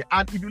positioning,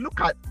 and if you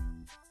look at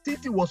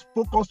Titi was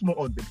focused more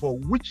on the ball,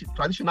 which is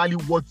traditionally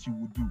what you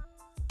would do.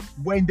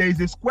 When there is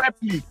a square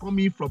play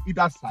coming from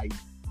either side,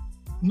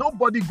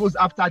 nobody goes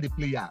after the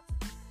player.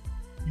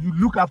 You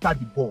look after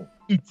the ball.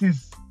 It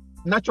is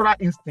natural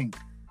instinct.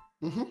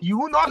 Mm-hmm. You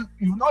will not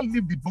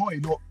leave the ball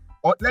alone.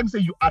 Or let me say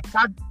you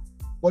attack,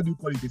 what do you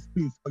call it, the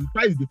space, or you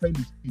try to defend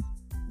the space,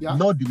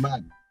 not the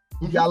man.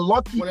 Mm-hmm. If you are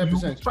lucky,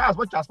 100%. You try as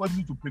much as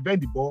possible to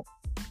prevent the ball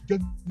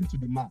getting to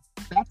the man.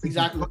 That's what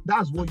you're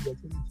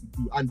trying to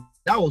do, and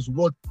that was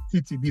what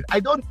Titi did.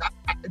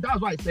 That's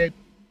why I said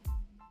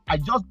I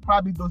just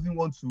probably doesn't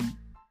want to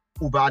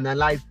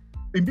overanalyze.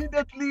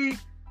 Immediately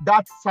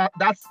that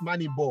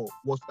Mane ball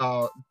was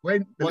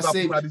when it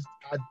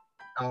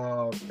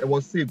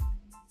was saved.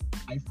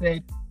 I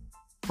said,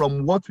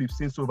 from what we've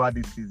seen so far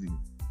this season,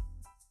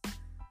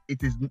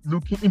 it is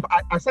looking.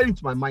 I said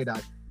into my mind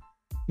that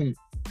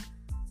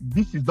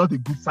this is not a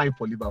good sign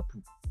for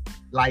Liverpool.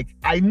 Like,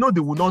 I know they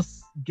will not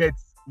get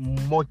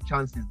more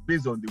chances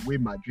based on the way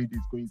Madrid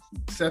is going to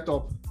set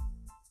up.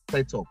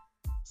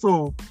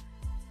 So,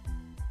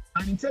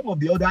 and in terms of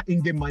the other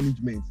in-game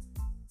management,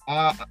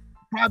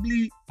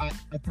 probably I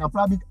can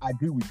probably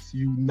agree with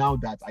you now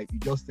that you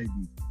just said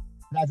it.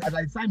 At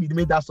the time he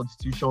made that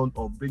substitution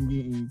of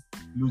bringing in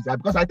Luzer,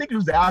 because I think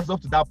Luzer, as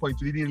up to that point,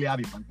 he didn't really have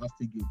a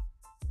fantastic game.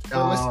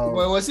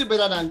 Was he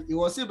better than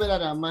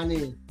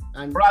Mane?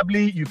 And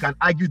probably you can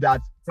argue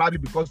that probably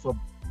because of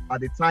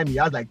at the time he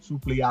has like 2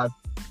 players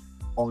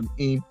on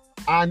him,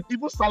 and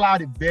even Salah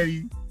had a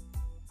very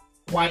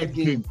quiet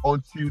game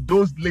until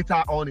those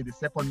later on in the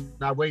second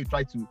half where he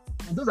tried to.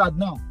 And those are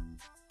now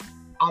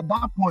at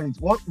that point.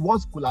 What do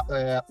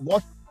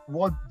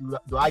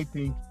I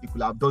think he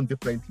could have done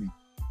differently?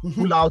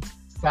 Pull out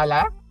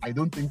Salah? I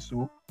don't think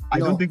so. I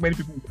don't think many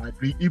people would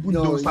agree, even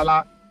though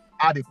Salah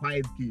had a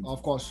quiet game.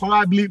 Of course.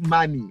 Probably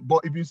Mane.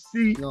 But if you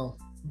see the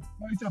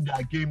quality of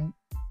their game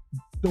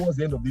towards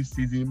the end of this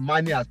season,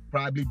 Mane has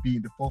probably been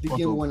in the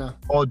forefront of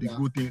all the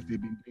good things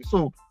they've been doing.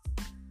 So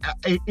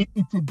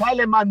it's a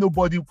dilemma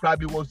nobody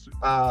probably wants to,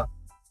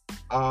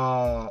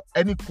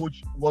 any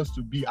coach wants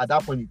to be at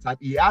that point in time.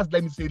 He has,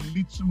 let me say,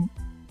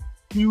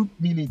 few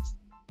minutes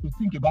to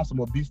think about some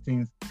of these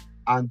things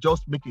and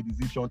just make a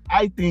decision.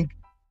 I think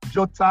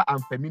Jota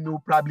and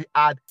Firmino probably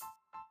had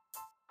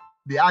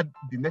the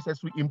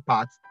necessary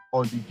impact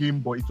on the game,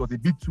 but it was a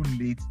bit too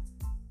late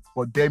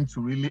for them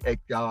to really.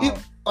 Thinking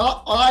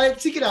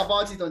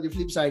about it on the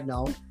flip side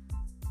now,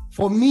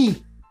 for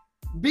me,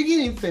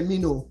 beginning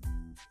Firmino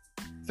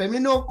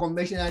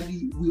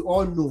conventionally, we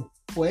all know,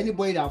 for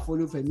anybody that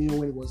followed Firmino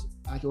when it was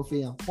at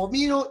Ofea,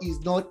 Firmino is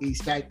not a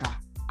striker,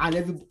 and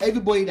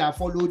everybody that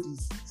followed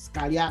his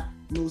career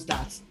knows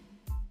that.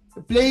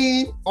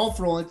 Playing up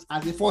front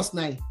as a first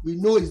 9, we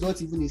know he's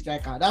not even a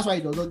striker. That's why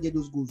he does not get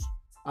those goals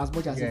as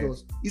much as he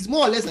does. It's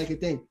more or less like a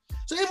 10.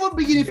 So even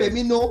beginning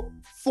Firmino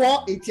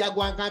for a Thiago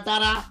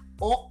Alcantara,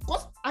 or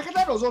because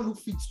Alcantara does not look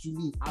fit to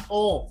me at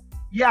all.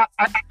 Yeah,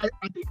 I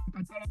think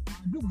Alcantara, I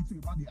agree with you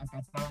about the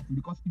Alcantara thing,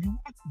 because if you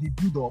watch the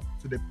build-up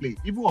to the play,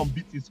 even on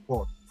BT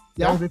Sport,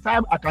 there was a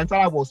time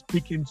Alcantara was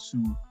speaking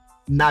to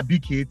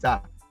Naby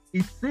Keita.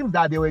 It seems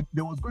that there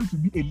was going to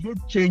be a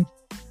late change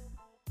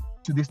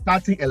to the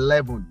starting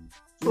 11.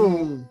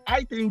 So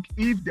I think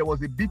if there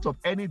was a bit of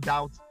any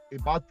doubt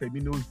about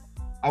Firmino's,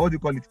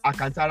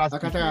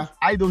 Alcantara,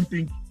 I don't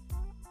think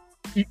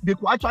they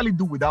could actually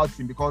do without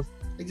him, because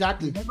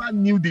exactly they never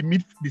knew the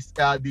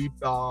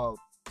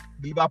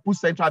Liverpool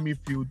central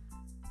midfield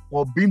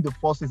for being the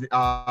force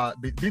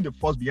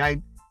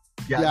behind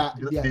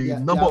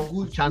the number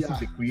of chances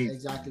they create.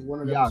 Exactly.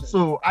 100%. Yeah,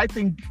 so I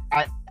think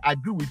I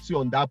agree with you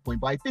on that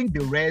point, but I think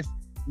the rest,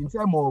 in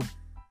terms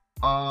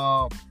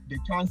of the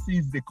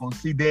chances they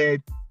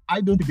conceded, I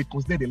don't think they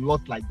considered a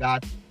lot like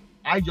that.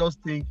 I just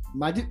think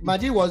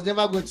Madrid was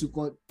never going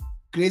to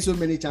create so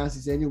many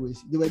chances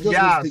anyways. They were just going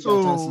to take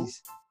their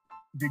chances.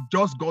 They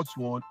just got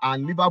one,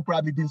 and Liverpool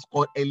probably didn't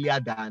score earlier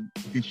than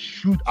they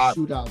should have.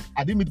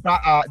 I think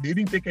they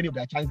didn't take any of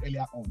their chances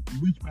earlier on,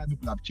 which probably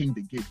could have changed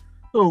the game.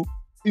 So,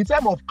 in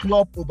terms of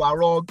club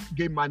overall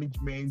game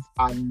management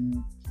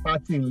and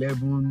starting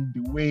 11,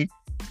 the way,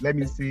 let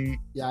me say,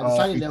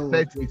 it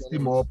set his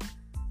team up,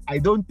 I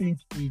don't think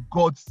he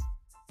got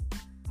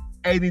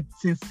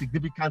anything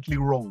significantly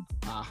wrong.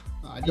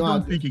 I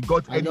don't think he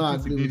got anything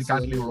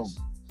significantly wrong.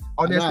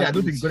 Honestly, I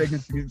don't think he got anything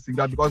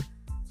significant, because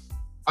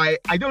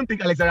I don't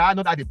think Alexander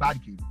Arnold had a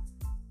bad game.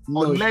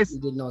 No, he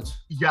did not.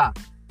 Yeah.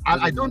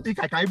 And I don't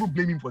think I can even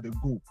blame him for the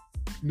goal,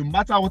 no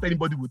matter what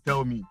anybody would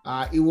tell me.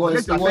 It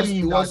was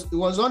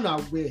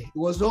unaware. It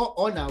was not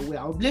unaware.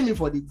 I'll blame him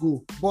for the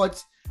goal.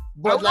 But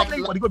like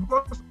for the goal,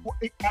 because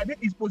I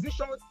think his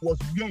position was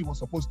where he was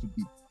supposed to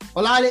be.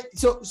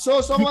 So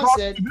someone because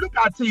said, if you look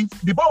at it,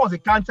 the ball was a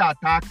counter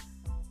attack.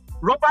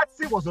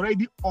 Robertson was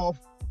already off.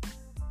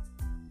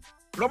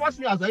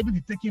 Robertson has already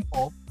been taken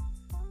off.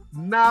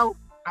 Now,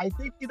 I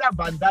think either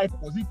Van Dijk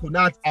or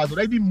Konat has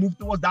already moved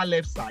towards that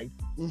left side.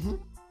 Mm-hmm.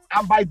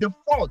 And by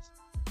default,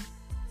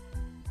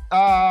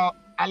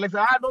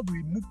 Alexander Arnold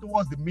will move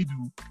towards the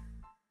middle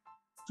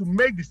to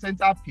make the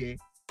center pair.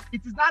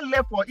 It is not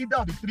left for either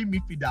of the three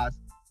midfielders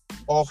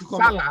of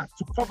Salah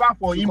to cover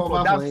for him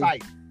from that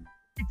side.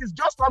 It is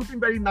just something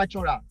very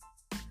natural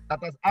that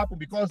has happened,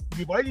 because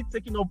they've already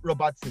taken up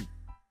Robertson.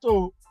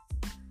 So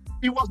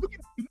he was looking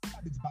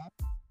at his back.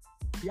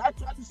 He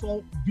actually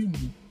saw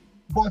Vini,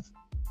 but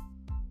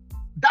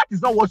that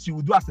is not what you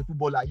would do as a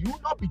footballer. You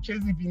will not be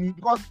chasing Vini,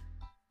 because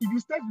if you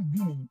start with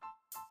Vini,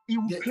 he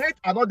will create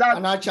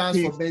another chance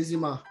for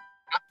Benzema.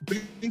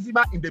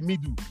 Benzema in the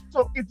middle.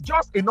 So it's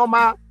just a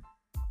normal,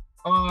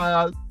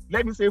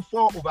 let me say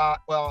 4 over.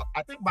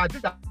 I think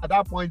Madrid at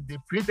that point, they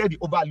created the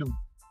overload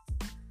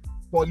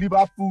for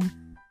Liverpool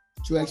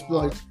to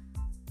exploit.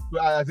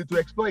 To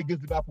exploit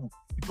against Liverpool.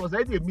 It was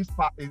already a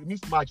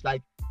mismatch,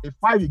 like a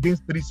 5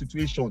 against 3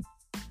 situation.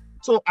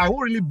 So I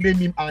won't really blame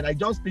him, and I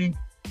just think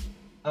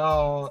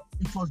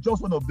it was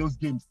just one of those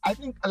games. I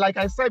think, like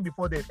I said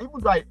before, that even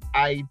though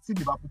I think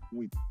Liverpool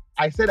win,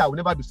 I said I would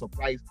never be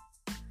surprised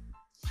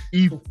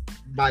if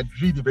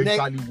Madrid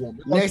eventually won.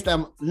 Next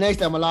time,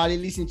 Olale,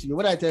 listen to me.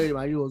 What I tell you,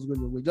 Madrid was going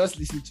to win. Just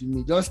listen to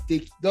me. Just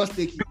take my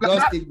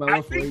word for it.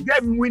 I think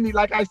them winning,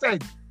 like I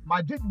said,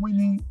 Madrid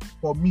winning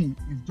for me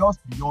is just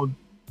beyond.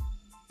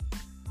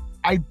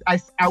 I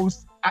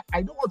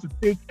don't want to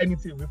take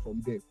anything away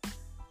from them,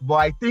 but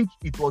I think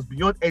it was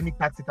beyond any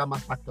tactical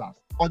masterclass,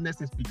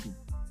 honestly speaking.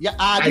 Yeah,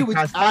 I agree with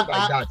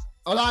that.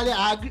 Olale,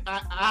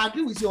 I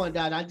agree with you on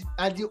that.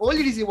 And the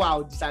only reason why I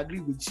would disagree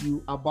with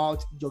you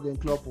about Jurgen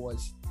Klopp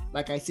was,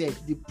 like I said,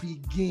 the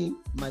pre-game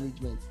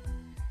management.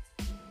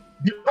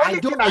 I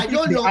think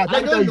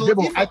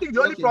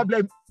the only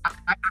problem,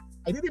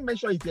 I didn't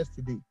mention it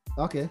yesterday.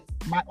 Okay.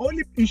 My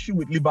only issue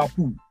with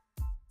Liverpool,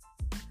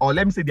 or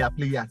let me say their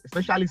players,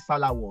 especially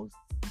Salah, was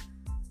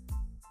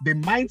the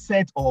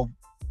mindset of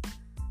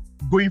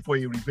going for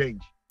a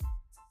revenge.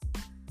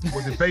 It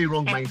was a very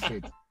wrong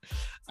mindset.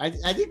 I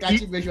think I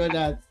should mention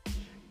that.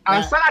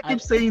 And Salah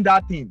keeps saying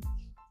that thing,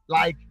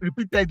 like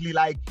repeatedly,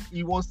 like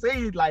he was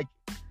saying it like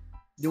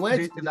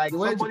somebody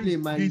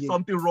did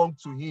something wrong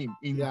to him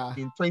in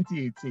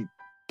 2018.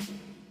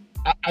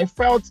 I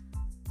felt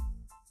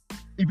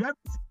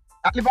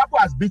Liverpool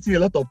has beaten a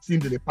lot of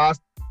teams in the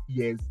past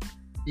years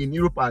in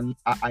Europe and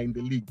in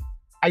the league.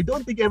 I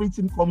don't think every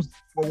team comes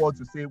forward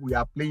to say we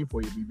are playing for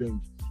a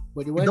revenge.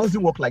 But it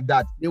doesn't work like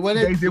that. They want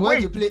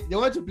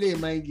to play a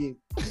mind game.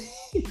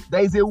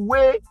 There is a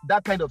way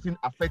that kind of thing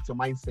affects your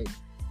mindset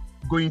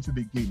going into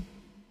the game.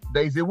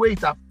 There is a way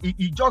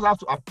you just have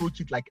to approach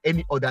it like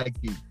any other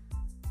game.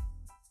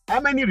 How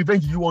many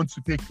revenge do you want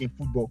to take in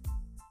football?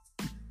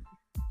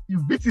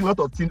 You've beaten a lot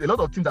of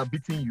teams are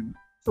beating you.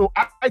 So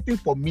I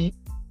think for me,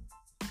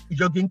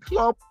 Jurgen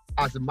Klopp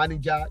as a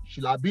manager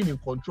should have been in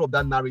control of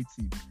that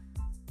narrative.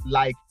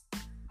 Like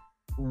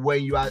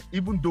when you are,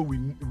 even though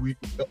we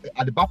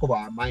at the back of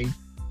our mind,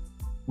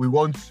 we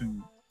want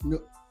to.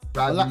 No.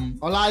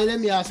 Let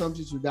me add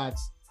something to that.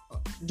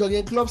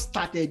 Jurgen Klopp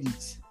started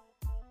it.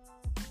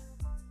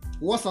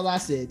 what Salah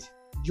said,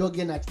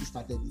 Jurgen actually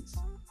started it.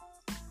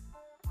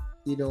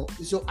 You know,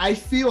 so I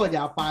feel on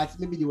their part,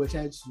 maybe they were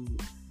trying to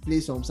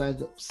play some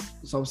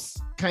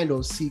kind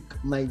of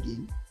sick mind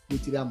game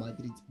with Real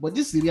Madrid. But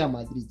this is Real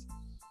Madrid.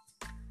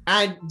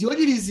 And the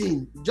only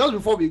reason, just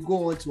before we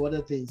go on to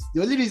other things,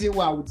 the only reason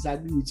why I would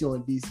disagree with you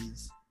on this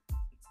is,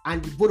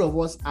 and both of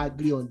us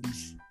agree on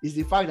this, is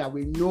the fact that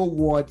we know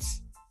what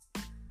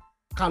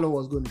Carlo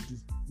was going to do.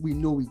 We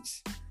know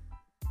it.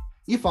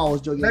 If I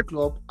was jogging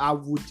club, I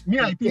would. Me,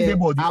 I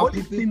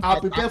think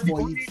I'll prepare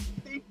for it.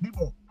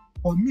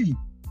 For me,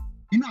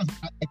 you know,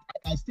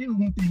 I still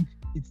don't think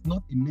it's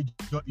not a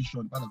major issue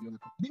on part of the other.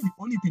 I think the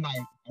only thing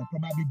I'll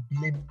probably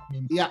blame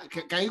him. Yeah,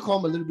 can you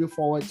come a little bit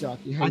forward, Jack?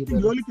 I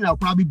think the only thing I'll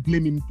probably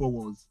blame him for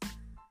was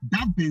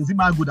that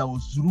Benzema goal that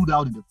was ruled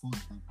out in the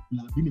first half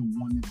will have been a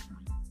warning sign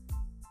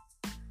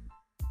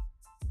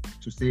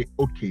to say,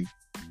 okay,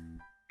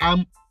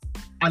 and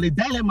the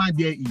dilemma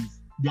there is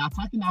the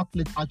attacking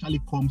outlet actually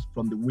comes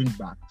from the wing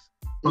backs,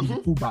 from the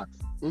full backs.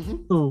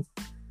 So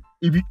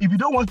if you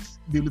don't want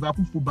the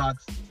Liverpool full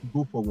backs to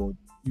go forward,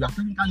 you are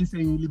technically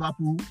saying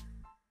Liverpool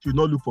should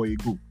not look for a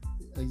goal.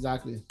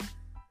 Exactly.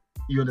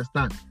 You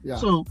understand? Yeah.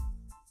 So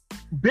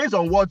based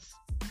on what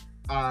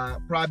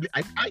probably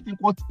I think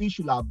what he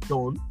should have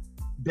done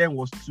then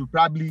was to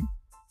probably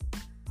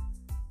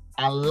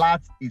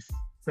alert his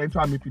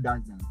central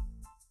midfielders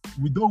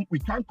that we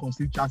can't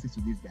concede chances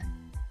to this guy.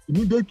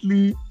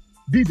 Immediately,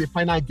 this is a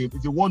final game,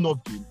 it's a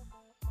one-off game.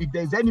 If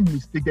there's any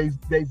mistake,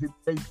 there's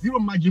zero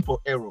margin for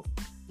error.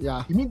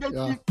 Yeah.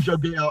 Immediately,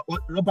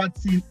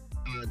 Robertson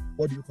and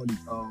what do you call it?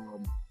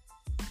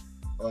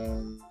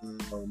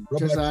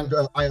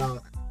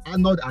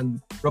 Arnold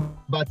and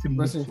Robertson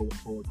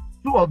for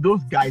two of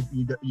those guys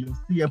in your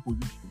CM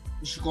position.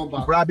 You should come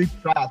back. Probably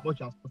try as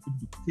much as possible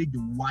to take the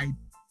wide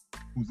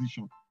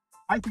position.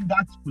 I think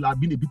that would have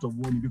been a bit of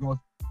warning because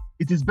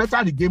it is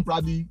better the game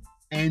probably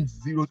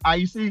ends 0.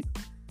 And you see,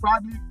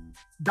 probably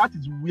that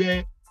is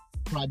where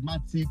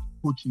pragmatic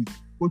coaches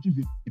with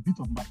a bit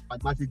of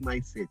pragmatic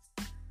mindset.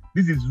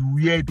 This is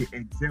where they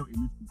excel a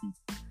little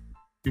bit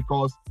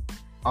because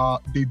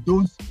they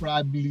don't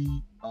probably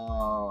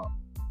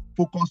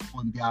focus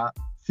on their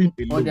team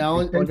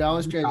alone. On their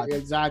own strength,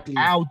 exactly.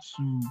 How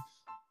to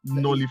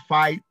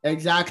nullify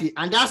exactly,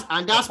 and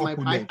that's my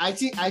point. I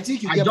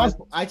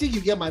think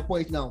you get my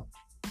point now.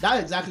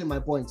 That's exactly my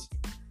point.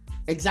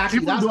 Exactly,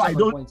 that's my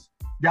point.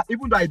 Yeah,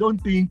 even though I don't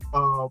think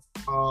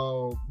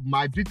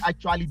Madrid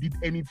actually did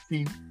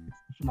anything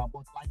exceptional,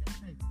 but like I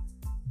said,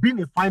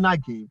 being a final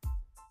game,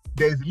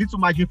 there is little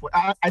margin for.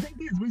 I think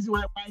this is the reason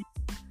why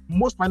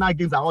most final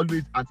games are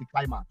always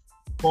anticlimax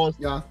because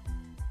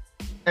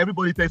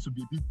everybody tends to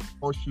be a bit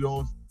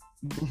cautious.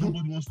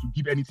 Nobody wants to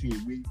give anything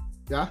away.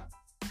 Yeah.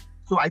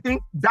 So I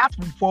think that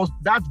good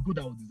that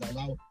was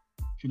disallowed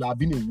should have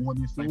been a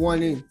warning sign.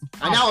 Warning,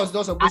 and that was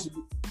not supposed to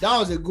be. That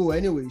was a goal,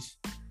 anyways.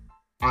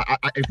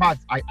 In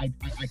fact, I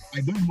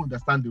don't even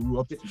understand the rule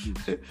up to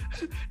today.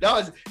 That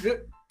was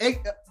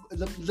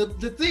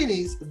the thing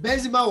is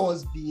Benzema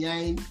was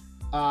behind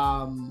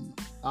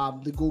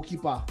the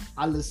goalkeeper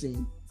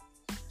Alisson,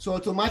 so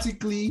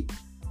automatically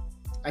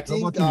I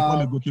think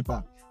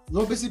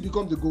Robinson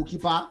becomes the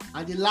goalkeeper,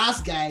 and the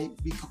last guy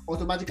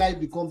automatically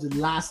becomes the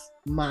last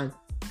man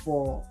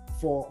for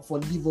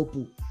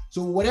Liverpool.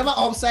 So whatever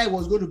offside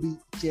was going to be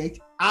checked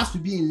has to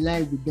be in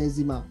line with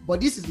Benzema.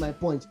 But this is my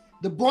point.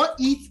 The ball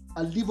hit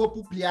a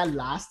Liverpool player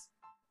last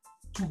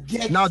to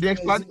get now the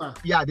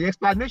Benzema. The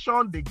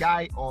explanation the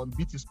guy on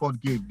BT Sport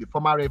gave, the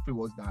former referee,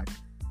 was that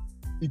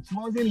it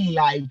wasn't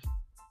like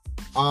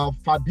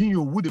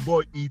Fabinho, who the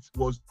ball hit,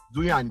 was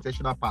doing an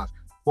intentional pass.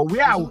 But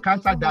where I will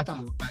counter that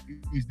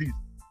is this.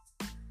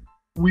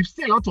 We've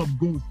seen a lot of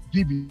goals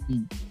given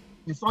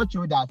in such a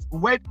way that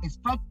when a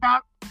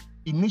striker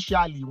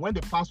initially, when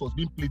the pass was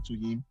being played to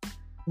him,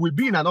 will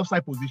be in an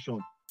offside position.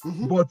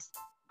 But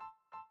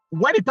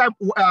when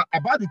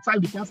about the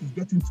time the pass is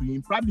getting to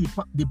him, probably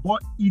the ball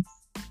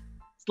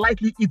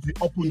slightly hits the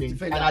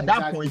opponent, and at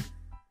that point,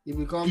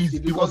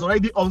 it was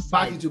already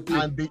onside,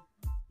 and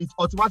it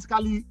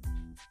automatically,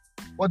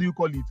 what do you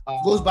call it?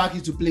 Goes back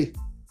into play.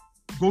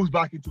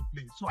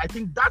 So I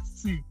think that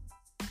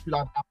should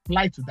have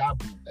applied to that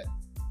ball,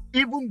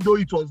 even though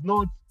it was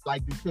not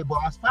like they say. But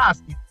as far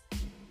as it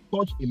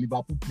touched a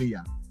Liverpool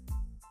player,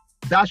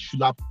 that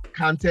should have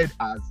counted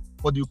as,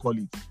 what do you call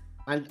it?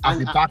 And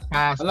a back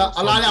pass. I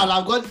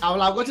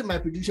will have gotten my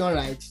prediction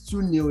right.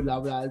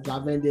 2-0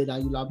 have ended,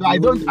 and you'll have. No,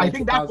 I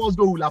think that first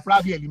goal will have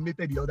probably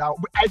eliminated the other.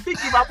 But I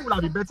think Liverpool will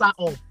have been better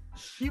off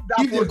if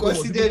that if they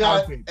consider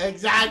that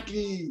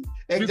exactly.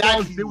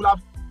 Because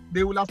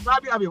they will have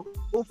probably have a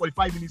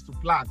 45 minutes to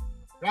plan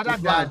rather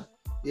than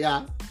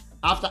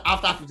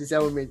after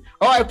 57 minutes.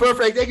 All right,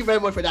 perfect. Thank you very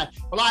much for that.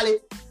 Olale,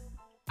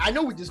 I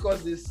know we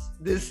discussed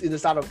this in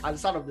at the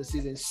start of the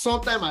season.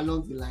 Sometime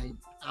along the line,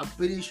 I'm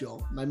pretty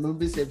sure my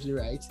memory serves me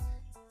right.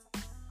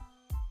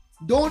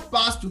 Don't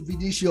pass to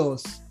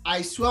Vinicius.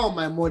 I swear on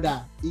my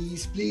mother, he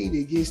is playing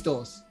against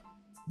us.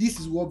 This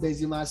is what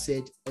Benzema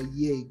said a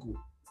year ago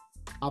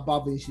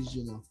about Vinicius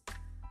Junior.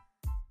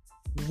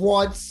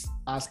 What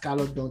has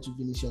Carlos done to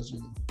Vinicius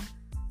Junior?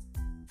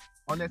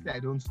 Honestly, I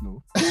don't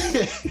know.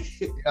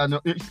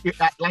 No,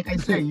 like I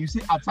say, you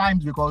see, at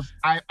times, because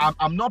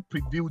I'm not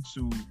privy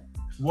to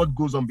what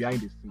goes on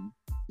behind the scene.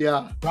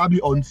 Yeah.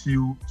 Probably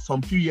until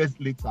some few years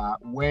later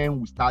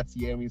when we start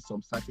hearing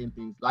some certain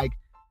things. Like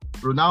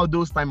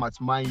Ronaldo's time at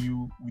Man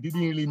U, we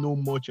didn't really know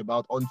much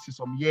about until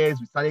some years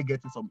we started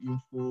getting some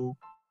info.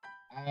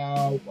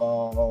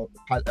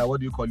 What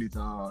do you call it?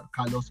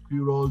 Carlos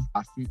Queiroz,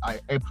 I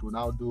helped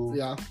Ronaldo.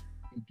 Yeah.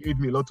 He gave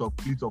me a lot of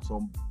clips of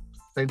some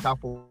center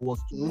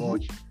forwards to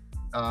watch.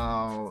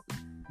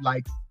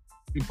 Like,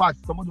 in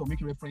fact, somebody was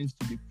making reference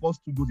to the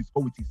first 2 goals he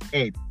scored with his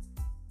head.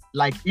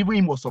 Like, even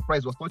him was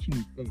surprised, was touching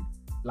his head.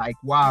 Like,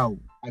 wow,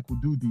 I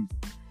could do this.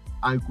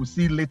 And you could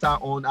see later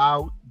on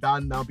how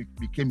that now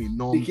became a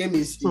norm. Became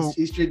his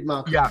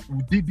trademark. Yeah,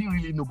 we didn't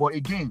really know. But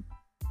again,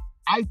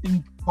 I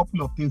think a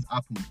couple of things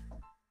happen.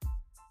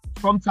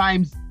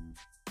 Sometimes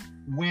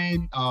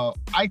when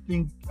I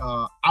think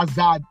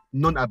Hazard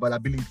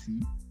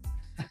non-availability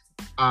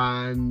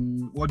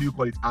and what do you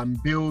call it,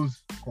 and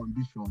Bale's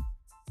condition,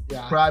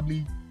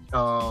 probably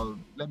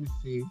let me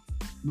say,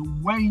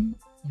 when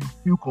you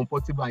feel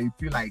comfortable and you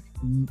feel like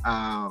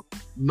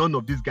none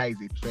of these guys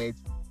is a threat,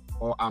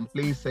 or I'm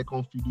playing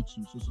second fiddle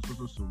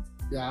to so.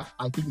 Yeah.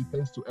 I think it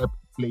tends to help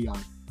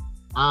players.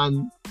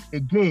 And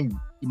again,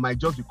 it might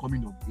just be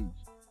coming of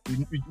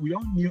age. We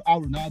all knew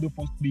how Ronaldo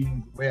first 3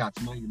 years were at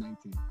Man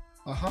United.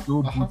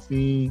 No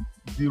booting,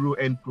 zero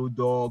end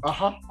product,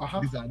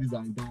 this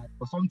and that.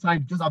 But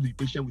sometimes you just have to be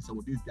patient with some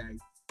of these guys.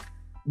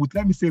 With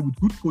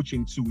good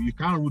coaching too, you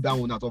can't rule that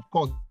one out. Of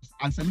course,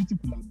 Ancelotti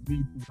could have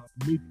made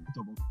it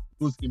of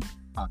those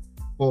impact.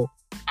 But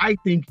I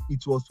think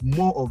it was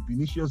more of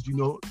Vinicius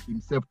Junior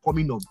himself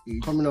coming of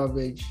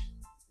age.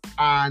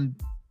 And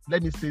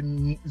let me say,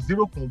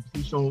 zero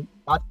competition,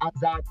 that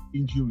Hazard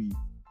injury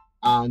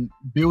and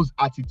Bale's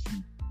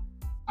attitude.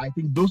 I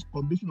think those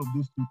combination of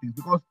those 2 things,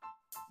 because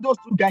those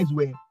 2 guys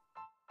were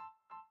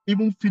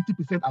even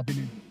 50%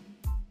 available.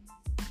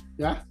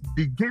 Yeah.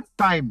 The game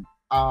time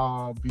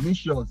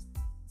Vinicius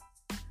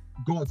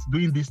got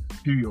during this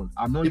period,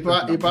 I'm not.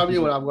 He probably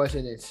would have watched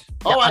it.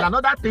 Yeah, and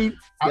another thing,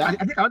 I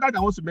think another thing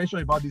I want to mention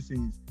about this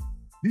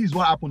is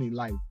what happened in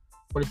life.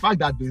 For the fact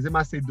that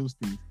Benzema said those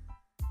things,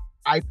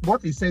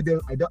 what he said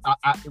there,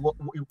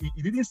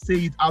 he didn't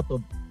say it out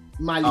of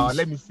malice.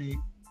 Let me say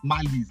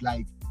malice,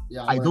 like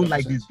I don't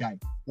like this guy.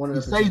 100%.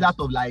 He said it out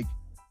of like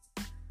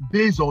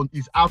based on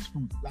his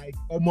output. Like,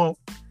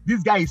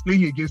 this guy is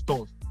playing against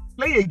us.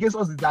 Playing against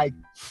us is like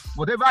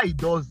whatever he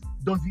does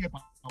doesn't help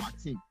our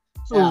team.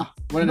 So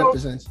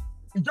 100%.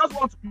 He just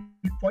wants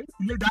for him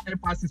to lay that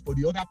emphasis for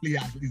the other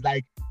players. It's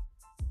like,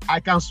 I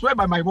can swear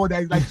by my mother.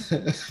 It's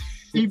like,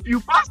 if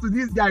you pass to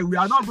this guy, we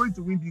are not going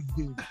to win this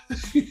game.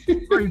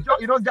 So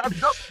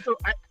so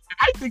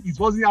I think it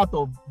wasn't out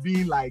of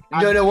being like.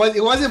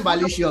 It wasn't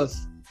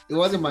malicious. It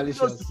wasn't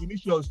malicious.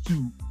 Vinicius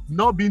too,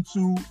 not being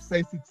too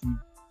sensitive,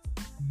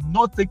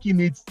 not taking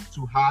it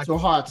too hard.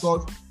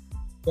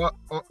 But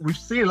we've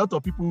seen a lot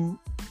of people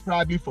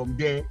probably from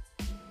there.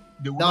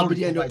 That'll be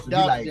the end of the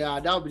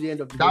That'll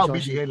be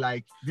the end,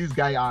 like this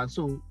guy. And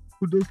so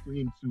kudos to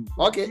him too.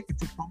 Okay.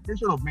 It's a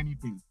combination of many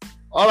things.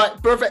 All right,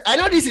 perfect. I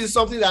know this is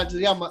something that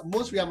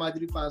most Real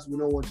Madrid fans will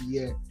not want to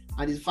hear,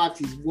 and the fact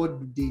is, what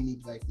do they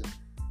need right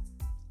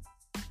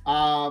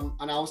now?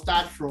 And I'll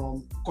start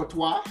from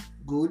Courtois,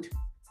 good.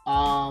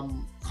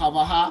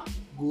 Carvajal,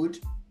 good.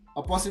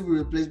 A possible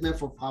replacement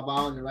for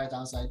Carvajal on the right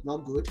hand side,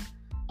 not good.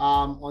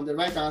 On the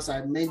right hand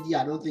side, Mendy,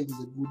 I don't think is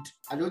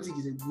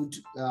a good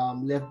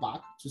left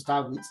back to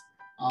start with.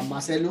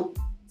 Marcelo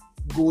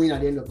going at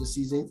the end of the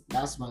season,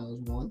 that's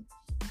 -1.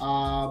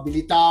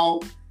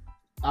 Militao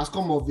has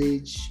come of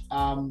age.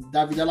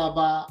 David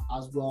Alaba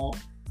as well.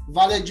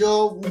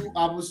 Vallejo, who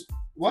I was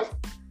what?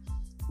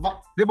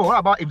 But what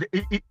about if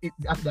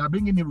they are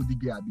bringing in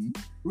Rudiger?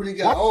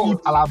 Rudiger. What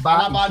if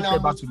Alaba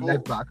is back to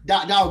left back?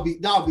 That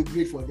would be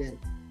great for them.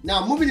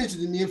 Now moving into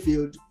the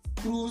midfield,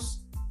 Cruz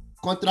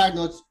contract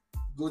not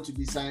going to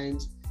be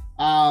signed.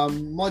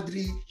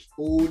 Modric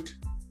old.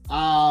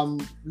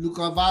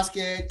 Lucas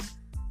Vazquez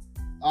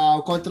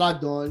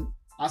contract done.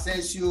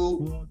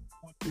 Asensio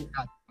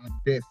at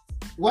best.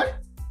 What?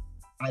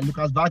 And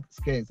Lucas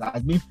Vazquez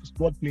has been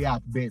squad player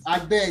at best.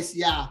 At best,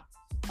 yeah.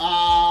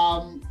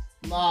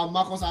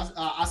 Marcos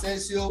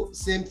Asensio,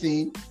 same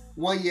thing.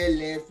 1 year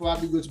left,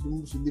 probably going to be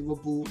moved to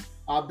Liverpool.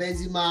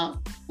 Benzema,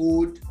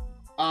 old.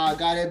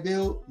 Gareth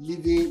Bale,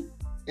 leaving.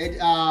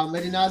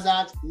 Eden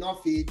Hazard,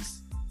 not fit.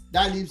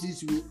 That leaves it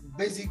to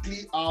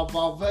basically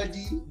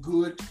Valverde,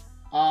 good.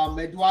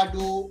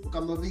 Eduardo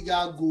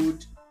Camavinga,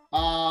 good.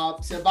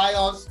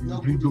 Ceballos,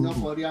 not good enough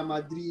for Real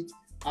Madrid.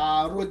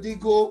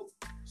 Rodrigo,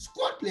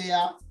 squad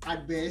player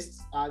at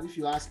best, if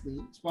you ask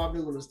me. It's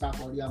probably going to start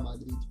for Real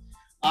Madrid.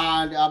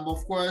 And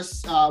of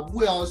course,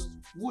 who else?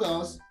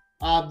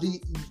 The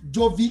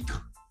Jovic,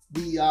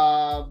 the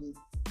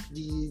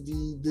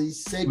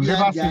Serbian We've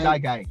never guy. seen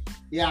that guy.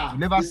 Yeah, We've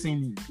never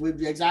seen him.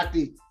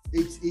 Exactly.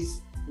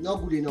 It's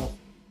not good enough.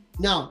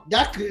 Now,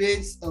 that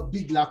creates a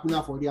big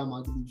lacuna for Real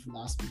Madrid, if you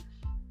ask me.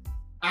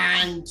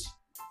 And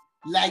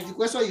like the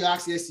question you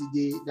asked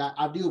yesterday, that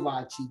have they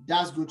overachieved?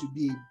 That's going to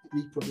be a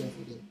big problem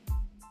for them.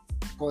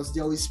 Because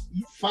there is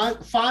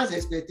fans'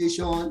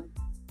 expectation.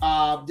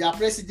 Their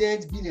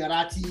president being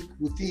erratic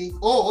will think,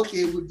 oh,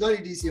 okay, we've done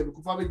it this year, we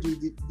could probably do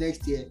it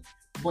next year.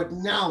 But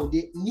now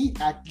they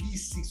need at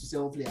least 6 to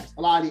 7 players.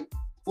 Olali,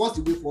 what's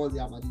the way for all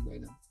Real Madrid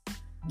right now?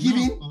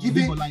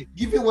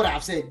 Given what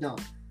I've said now,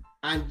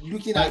 and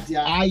looking at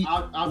their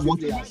outfield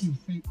players.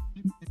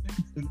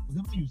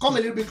 Come a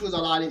little bit closer,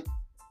 Olali.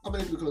 Come a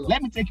little bit closer.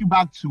 Let me take you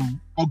back to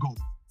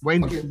August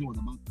when the season was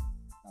about to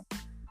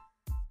start.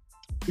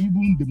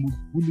 Even the most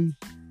bullish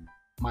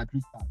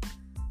Madrid stars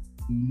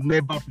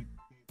never predicted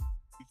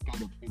this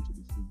kind of end to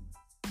the season.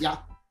 Yeah.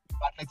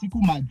 Atletico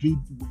Madrid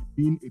were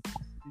being a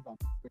positive and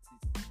progressive.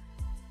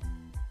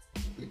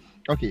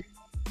 Okay.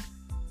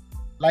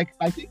 Like,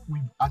 I think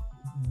when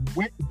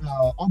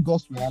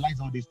August realized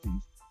all these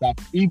things, that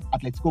if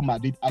Atletico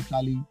Madrid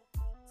actually,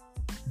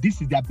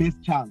 this is their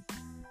best chance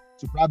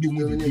to probably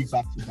win the league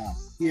back to back.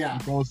 Yeah.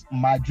 Because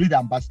Madrid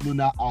and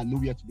Barcelona are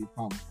nowhere to be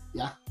found.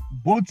 Yeah.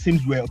 Both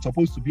teams were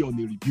supposed to be on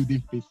a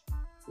rebuilding phase.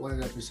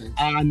 100%.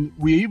 And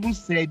we even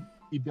said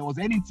if there was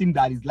any team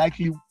that is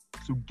likely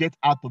to get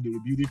out of the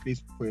rebuilding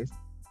phase first,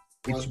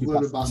 it should be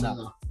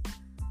Barcelona,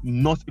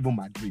 not even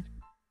Madrid.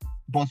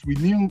 But we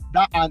knew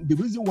that, and the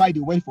reason why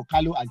they went for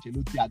Carlo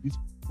Ancelotti at this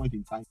point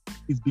in time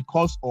is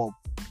because of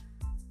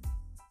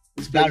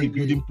that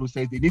rebuilding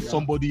process. They need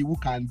somebody who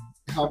can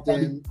help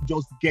them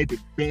just get the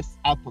best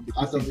out of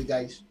the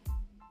guys.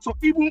 So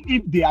even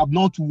if they have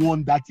not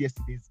won that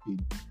yesterday's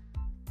game,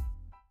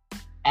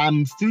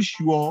 I'm still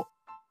sure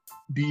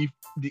the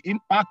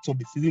impact of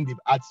the season they've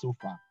had so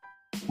far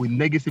will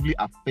negatively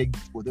affect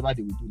whatever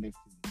they will do next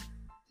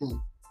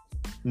season.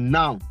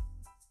 Now,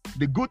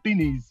 the good thing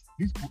is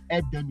this will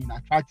help them in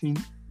attracting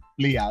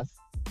players.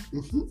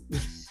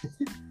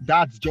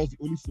 That's just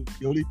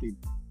the only thing.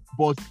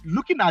 But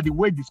looking at the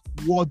way the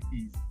squad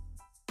is,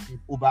 they've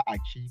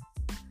overachieved.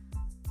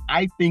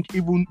 I think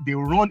even the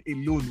run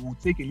alone will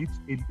take a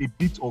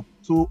bit of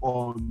toll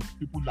on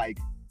people like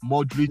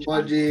Modric.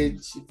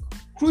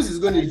 Kroos is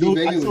going to leave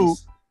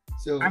anyways.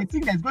 So I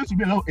think there's going to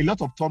be a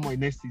lot of turmoil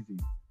next season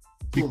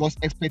because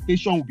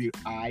expectation will be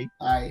high.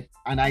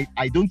 And I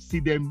don't see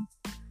them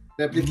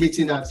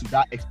replicating up to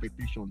that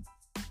expectation.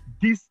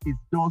 This is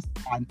just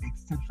an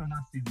exceptional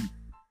season.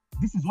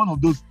 This is one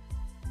of those.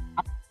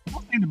 I'm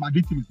not saying the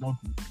Madrid team is not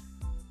good,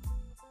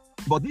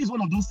 but this is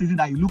one of those seasons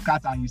that you look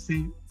at and you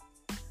say,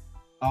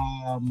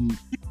 at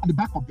the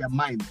back of their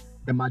mind,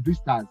 the Madrid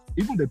stars,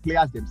 even the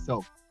players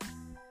themselves,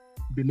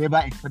 they never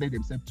expected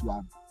themselves to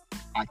have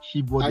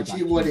achieved what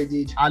they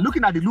did. And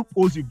looking at the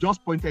loopholes you've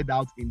just pointed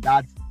out in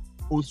that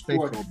whole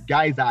spectrum of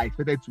guys that are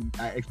expected to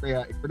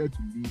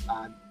leave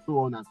and so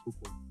on and so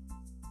forth.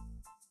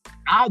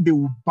 How they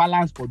will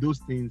balance for those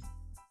things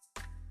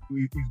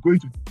is going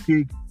to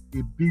take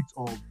a bit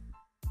of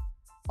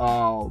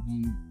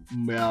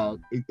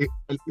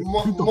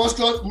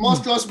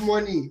monstrous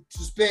money to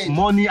spend,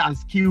 money and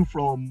skill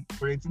from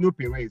Florentino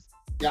Perez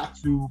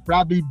to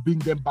probably bring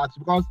them back,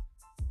 because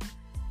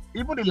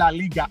even the La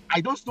Liga,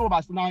 I don't know if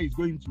Barcelona is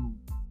going to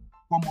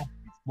come up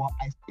with, but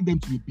I expect them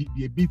to be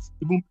a bit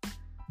even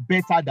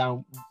better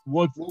than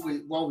what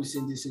we've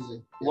seen this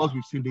season. What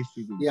we've seen this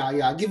season.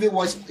 Yeah. Given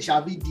what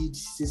Xavi did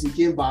since he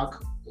came back,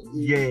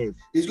 yes,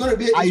 it's going to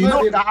be. I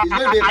know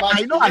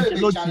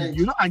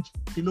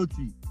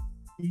Ancelotti.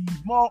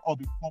 He's more of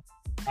a top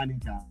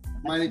manager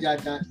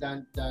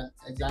than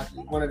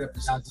exactly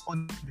 100%.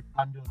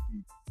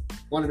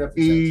 100%.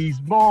 He's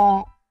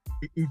more.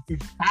 His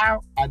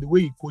style and the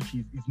way he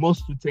coaches is more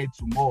suited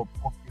to more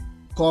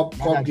cup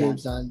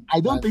games, and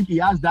I don't think he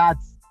has that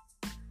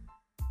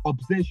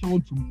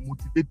obsession to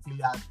motivate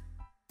players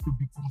to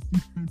be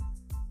consistent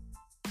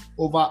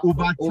over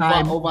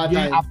time,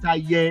 year after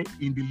year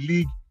in the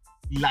league,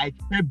 like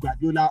Pep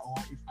Guardiola or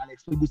if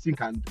Alex Ferguson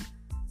can do.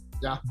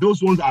 Yeah,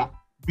 those ones are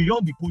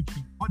beyond the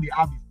coaching. What they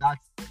have is that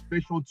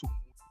obsession to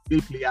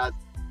motivate players,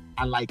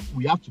 and like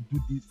we have to do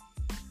this.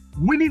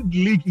 Winning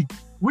the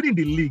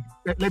league,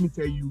 let me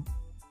tell you,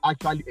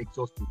 actually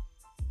exhausting.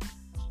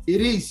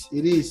 It is.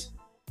 It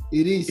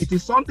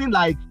is something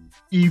like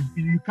if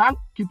you can't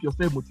keep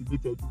yourself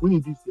motivated,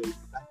 winning this year, you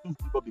can just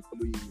give up the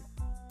following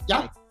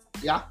year.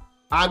 Yeah.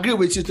 I agree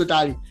with you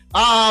totally.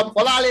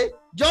 Olale,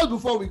 just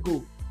before we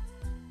go,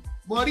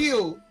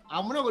 Mario,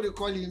 I'm not going to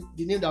call him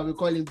the name that we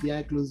call him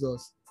behind closed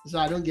doors, so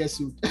I don't get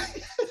sued.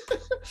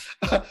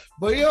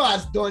 Mario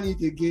has done it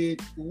again.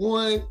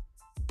 Won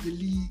the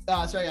league,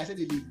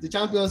 the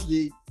Champions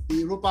League, the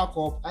Europa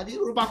Cup, and the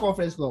Europa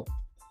Conference Cup.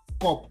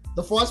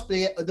 The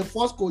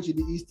first coach in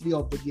the history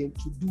of the game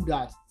to do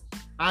that.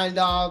 And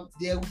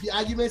there will be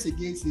arguments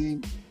against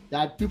him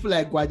that people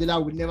like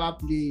Guardiola will never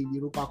play in the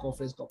Europa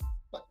Conference Cup.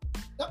 But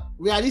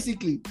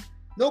realistically,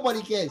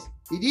 nobody cares.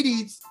 He did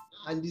it,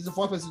 and he's the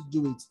first person to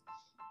do it.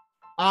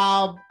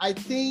 I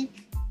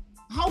think,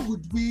 how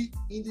would we,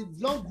 in the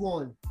long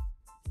run,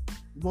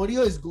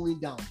 Mourinho is going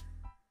down.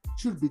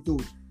 Should be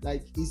told.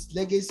 Like his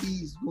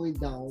legacy is going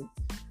down.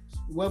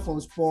 He went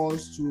from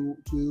Spurs to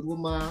a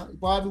Roma. He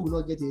probably will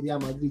not get a Real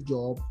Madrid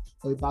job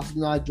or a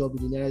Barcelona job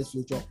in the nearest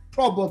future.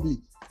 Probably.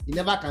 You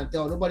never can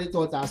tell. Nobody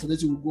thought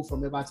Ancelotti would go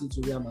from Everton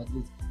to Real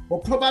Madrid.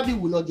 But probably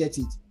will not get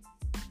it.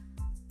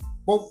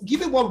 But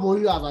given what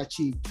Mourinho has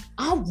achieved,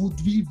 how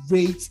would we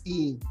rate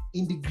him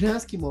in the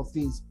grand scheme of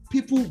things?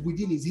 People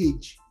within his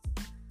age.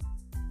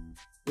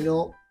 You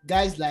know,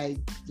 guys like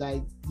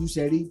Luis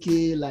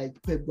Enrique,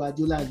 like Pep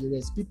Guardiola and the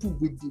rest, people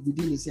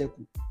within his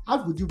circle.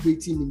 How would you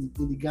rate him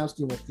in the grand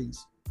scheme of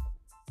things?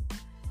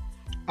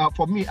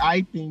 For me,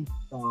 I think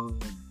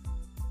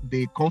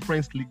the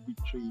Conference League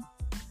victory,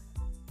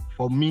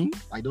 for me,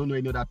 I don't know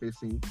any other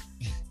person,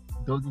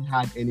 doesn't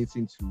have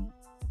anything to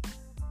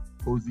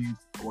Ozil's,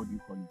 what do you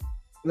call it?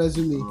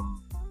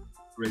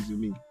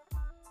 Resume.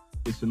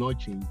 It should not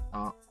change.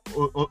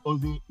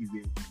 Ozil is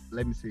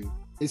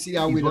a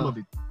Syria winner.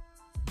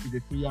 He's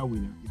a Syria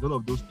winner. He's one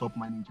of those top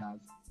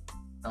managers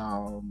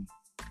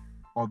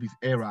of his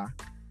era,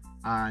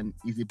 and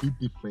he's a bit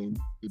different,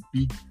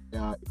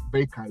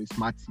 very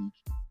charismatic,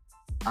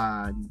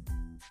 and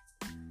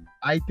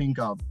I think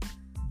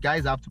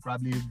guys have to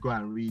probably go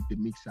and read the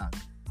mixers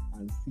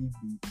and see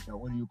the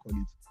what do you call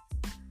it?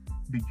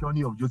 The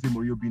journey of Jose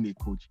Mourinho being a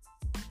coach.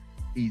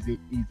 Is a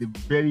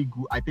very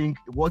good. I think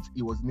what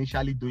he was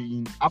initially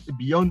doing, after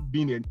beyond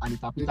being an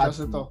interpreter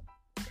to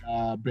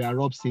Brian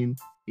Robson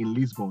in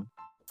Lisbon,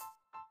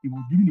 he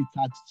was given a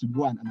task to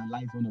go and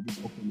analyze one of his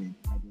opponents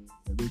that they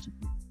were going to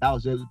play. That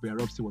was where Brian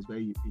Robson was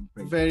very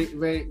impressed.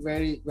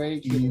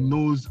 Very. He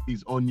knows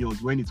his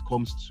onions when it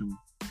comes to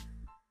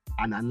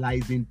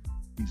analyzing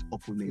his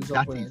opponents.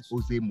 That is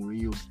Jose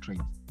Mourinho's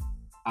strength,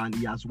 and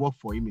he has worked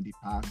for him in the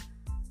past.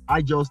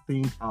 I just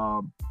think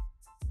a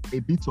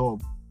bit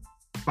of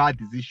bad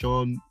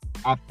decision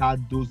after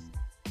those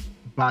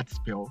bad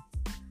spell.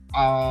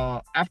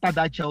 After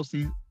that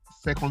Chelsea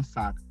second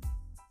sack,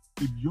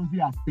 if Jose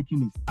has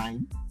taken his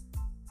time,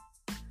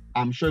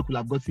 I'm sure he could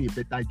have gotten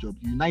a better job.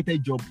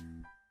 United job,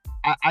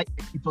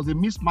 it was a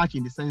mismatch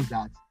in the sense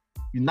that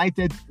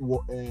United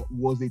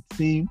was a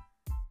team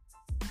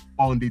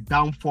on the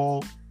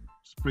downfall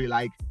spray.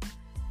 Like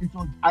it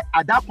was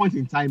at that point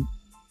in time,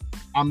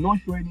 I'm not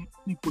sure any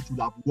coach would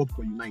have worked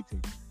for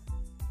United.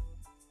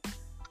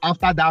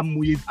 After that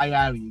Moyes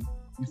hiring,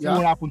 you see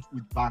what happened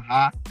with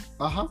Baha.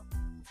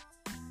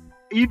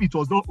 If it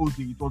was not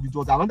Ozil, it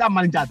was another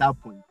manager at that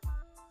point.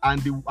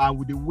 And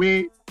with the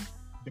way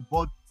the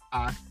board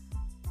acts,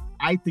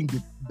 I think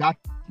that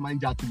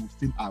manager will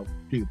still have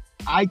failed.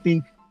 I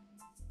think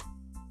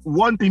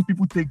one thing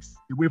people take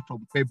away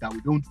from Pep that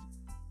we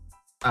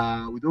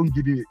don't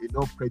give him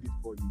enough credit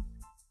for is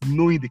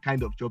knowing the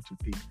kind of job to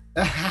take.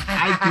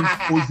 I think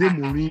Jose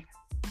Mourinho.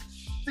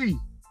 See,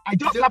 I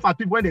just laugh at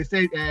people when they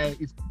say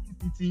it's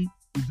City,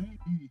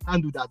 he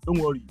can't do that. Don't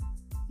worry.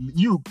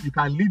 You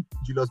can leave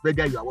Julius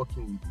Berger you are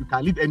working with. You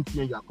can leave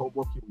MTN you are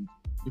working with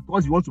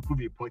because you want to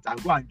prove a point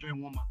and go and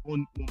join one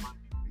man different.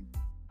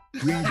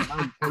 Bring the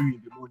man before you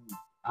in the morning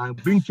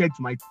and bring check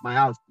to my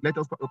house. Let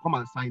us come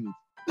and sign it.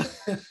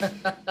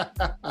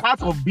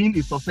 Part of being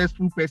a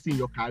successful person in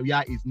your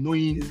career is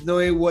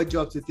knowing what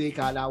job to take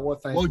and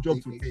what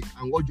job to take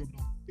and what job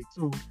not to take.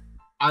 So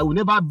I will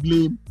never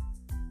blame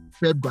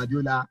Pep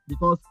Guardiola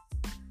because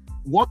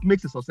what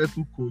makes a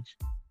successful coach,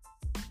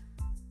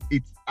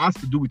 it has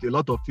to do with a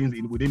lot of things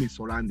within his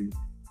surroundings.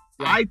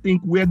 Yeah. I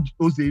think where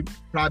Jose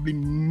probably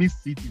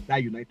missed it is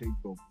that United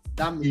job.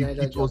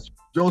 It was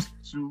just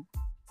too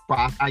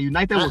fast, and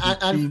United was a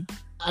team.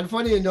 And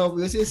funny enough,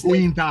 Jose said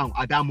going down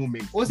at that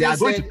moment. They are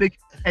going to take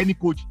any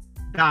coach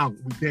down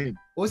with them.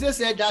 Jose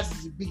said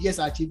that's the biggest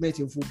achievement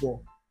in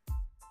football.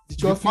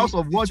 Because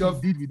of what he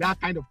did with that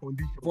kind of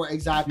condition.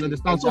 Exactly. You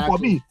understand? Exactly. So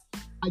for me,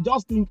 I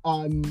just think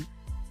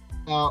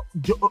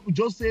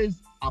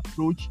Jose's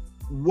approach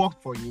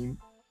worked for him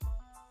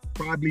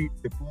probably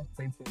the first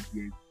 10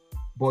 years.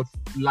 But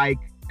like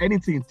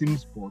anything in team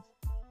sports,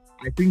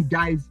 I think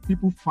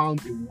people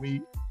found a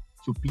way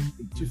to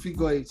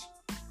figure it.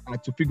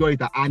 To figure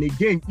it out. And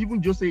again,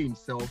 even Jose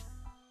himself,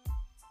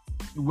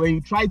 when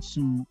you try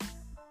to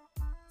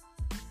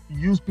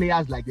use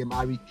players like the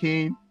Harry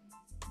Kane,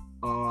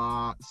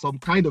 some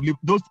kind of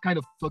those kind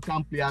of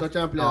Tottenham players,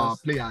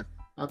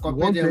 and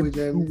compare them with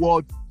them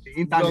towards the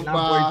Inter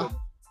Milan boys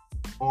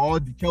or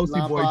the Chelsea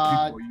boys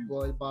did for you.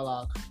 I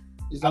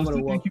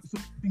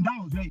think that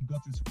was where he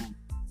got his wrong.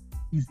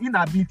 His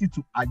inability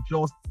to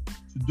adjust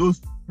to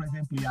those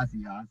present players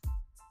he has,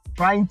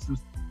 trying to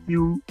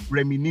still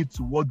reminisce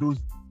to what those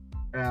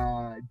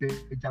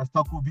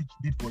Jastokovic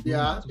did for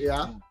them.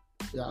 Yeah.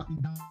 I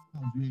think that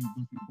was where he got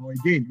it. But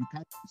again, you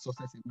can't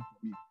success away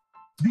from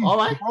it. All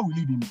right. Before we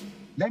leave him,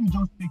 let me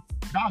just take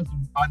that.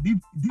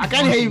 And I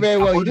can't hear you very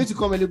well. You need to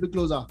come a little bit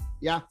closer.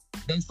 Yeah.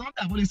 There's something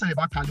I've always said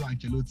about Carlo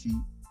Ancelotti.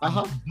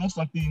 It's not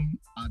something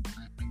let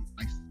me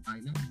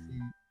say.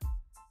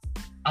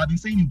 I've been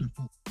saying it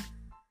before.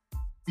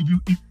 If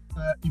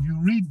you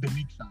read the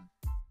mixer,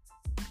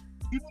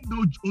 even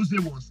though Jose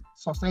was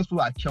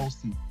successful at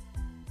Chelsea,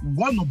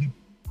 one of the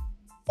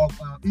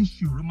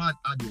issue Roman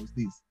had was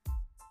this: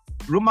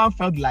 Roman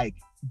felt like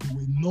they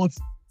were not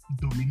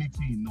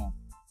dominating enough.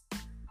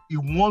 He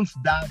wants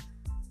that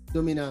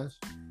dominance,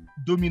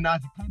 the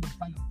kind of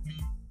play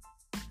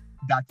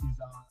that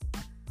is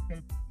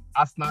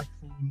Arsenal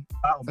team,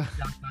 that of the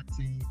Arsenal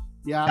team,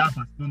 that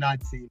Barcelona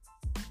team.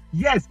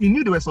 Yes, he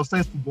knew they were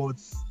successful, but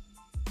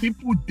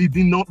people did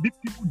not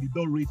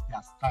raise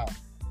their style.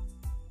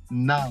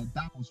 Now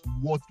that was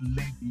what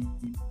led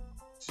him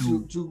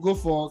to go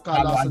for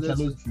Carlo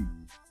Ancelotti.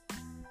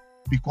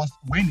 Because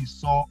when he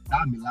saw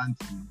that Milan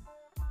team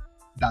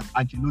that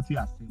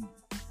Ancelotti assembled,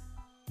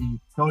 he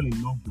fell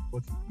in love with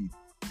what he did.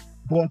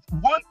 But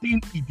one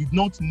thing he did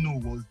not know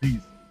was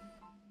this.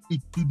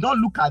 He did not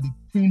look at the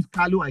teams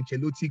Carlo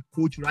Ancelotti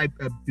coached right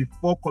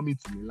before coming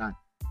to Milan.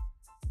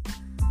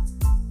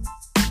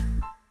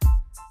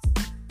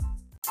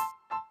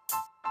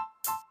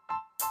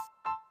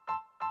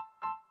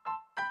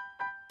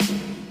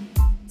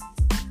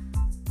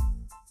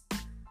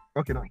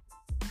 Okay, now.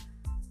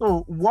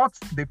 So what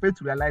they failed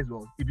to realize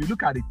was, if you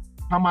look at the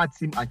Parma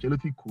team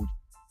Ancelotti coach,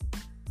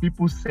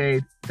 people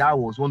said that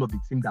was one of the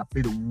teams that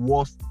played the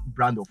worst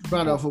brand of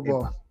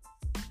football. Ever.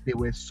 They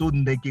were so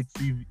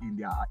negative in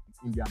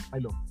their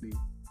style of play.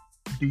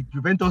 The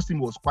Juventus team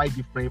was quite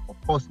different, of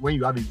course, when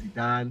you have a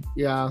Zidane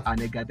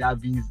and a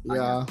Gaddafi.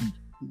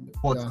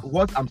 But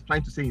what I'm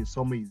trying to say in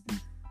summary is this: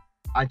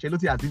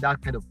 Ancelotti has been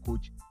that kind of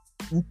coach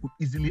who could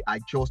easily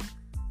adjust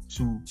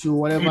to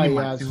whatever any he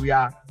material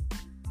has.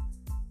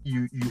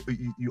 You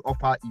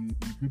offer, you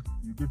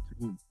give to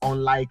him.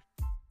 Unlike,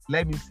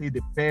 let me say,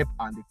 the Pep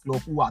and the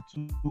club, who are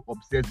too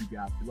obsessed with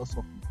their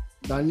philosophy.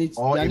 They need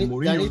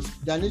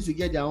to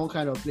get their own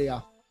kind of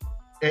player.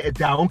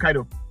 Their own kind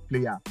of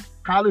player.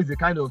 Carlo is the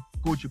kind of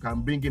coach you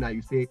can bring in and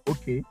you say,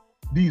 okay,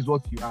 this is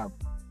what you have.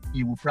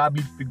 He will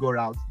probably figure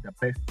out the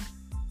best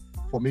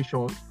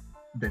formation,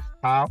 the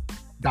style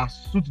that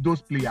suits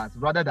those players,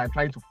 rather than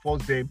trying to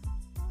force them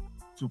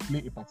to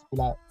play a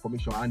particular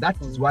formation. And that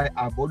is why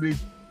I've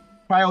always,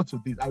 prior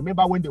to this, I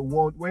remember when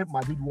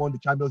Madrid won the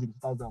Champions in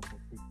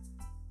 2014,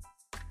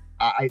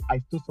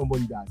 I told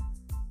somebody that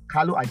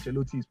Carlo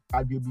Ancelotti is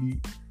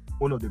arguably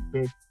one of the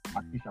best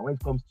tacticians when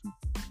it comes to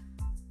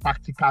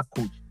tactical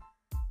coach,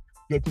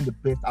 getting the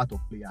best out of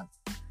players.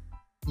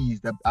 He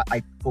is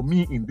for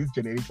me, in this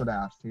generation that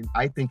I've seen,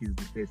 I think he's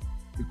the best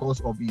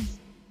because of his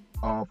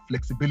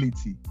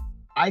flexibility.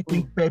 I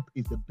think Pep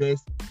is the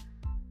best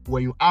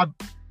when you have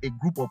a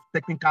group of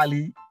technical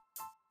players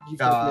who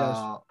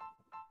are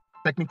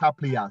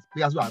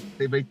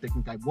very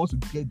technical. If you want to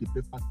get the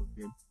best out of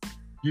them,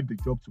 give the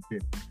job to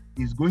Pep.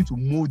 He's going to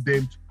mold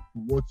them to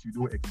what you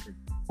don't expect.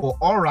 For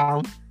all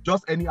round,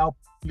 just anyhow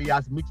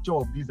players, mixture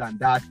of this and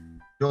that,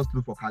 just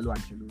look for Carlo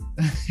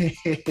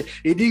Ancelotti.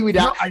 He did with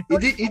that.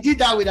 He did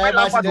that with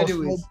Everton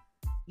anyways.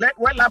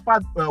 When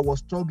Lampard was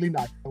struggling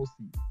at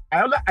Chelsea,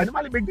 I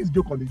normally make this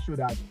joke on the show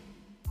that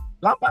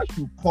Lampard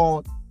should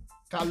call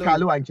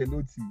Carlo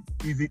Ancelotti.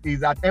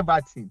 Is at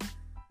Everton.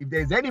 If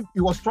there's any,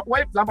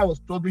 when Lampard was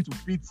struggling to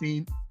fit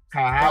in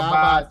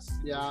Havertz,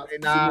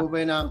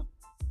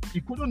 he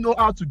couldn't know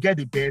how to get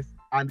the best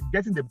and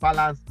getting the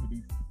balance with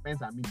his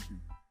defense and midfield.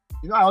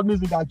 You know, I always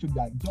do that joke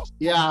that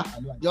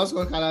just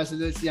call Carlo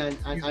Ancelotti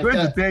and he's going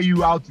to tell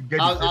you how to get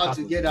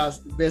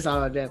the best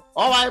out of them.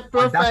 All right,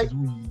 perfect.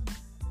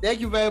 Thank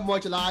you very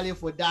much, Lale,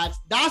 for that.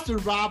 That's the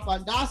wrap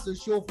and that's the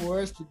show for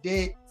us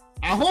today.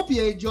 I hope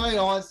you enjoy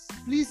us.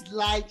 Please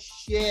like,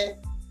 share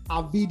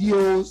our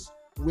videos.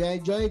 We're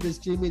enjoying the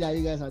streaming that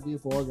you guys are doing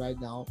for us right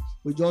now.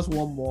 We just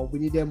want more. We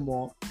need them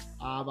more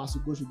as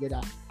we go together.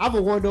 Have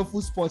a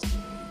wonderful sport.